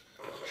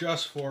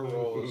 Just 4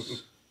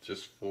 rolls.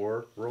 Just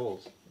 4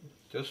 rolls.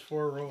 Just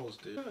 4 rolls,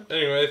 dude.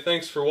 Anyway,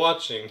 thanks for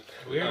watching.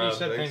 We already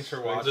said thanks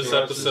for watching. This is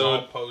all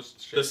episode-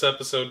 post shit. This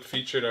episode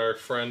featured our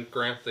friend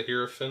Grant the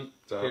Hierophant,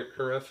 What's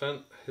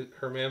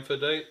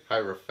Hermaphrodite.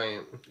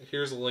 Hierophant.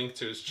 Here's a link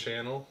to his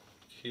channel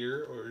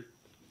here or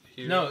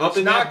here. No, Up it's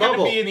in not that going to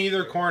bubble. be in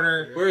either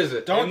corner. Where is it?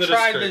 In Don't the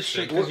try this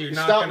description. shit because you're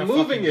not Stop going to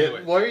moving fucking do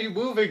it. Why are you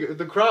moving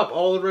the crop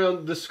all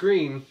around the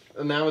screen?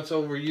 And now it's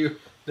over you.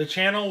 The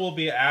channel will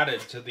be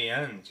added to the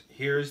end.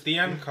 Here's the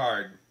end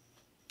card.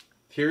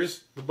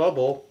 Here's the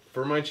bubble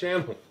for my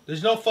channel.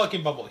 There's no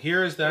fucking bubble.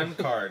 Here is the end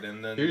card,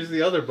 and then Here's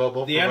the other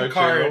bubble The for my end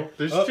card. channel.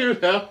 There's Oh. 2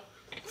 now.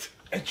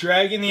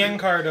 dragging the end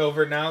card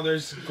over. Now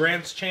there's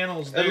Grant's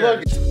channels And there.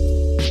 look.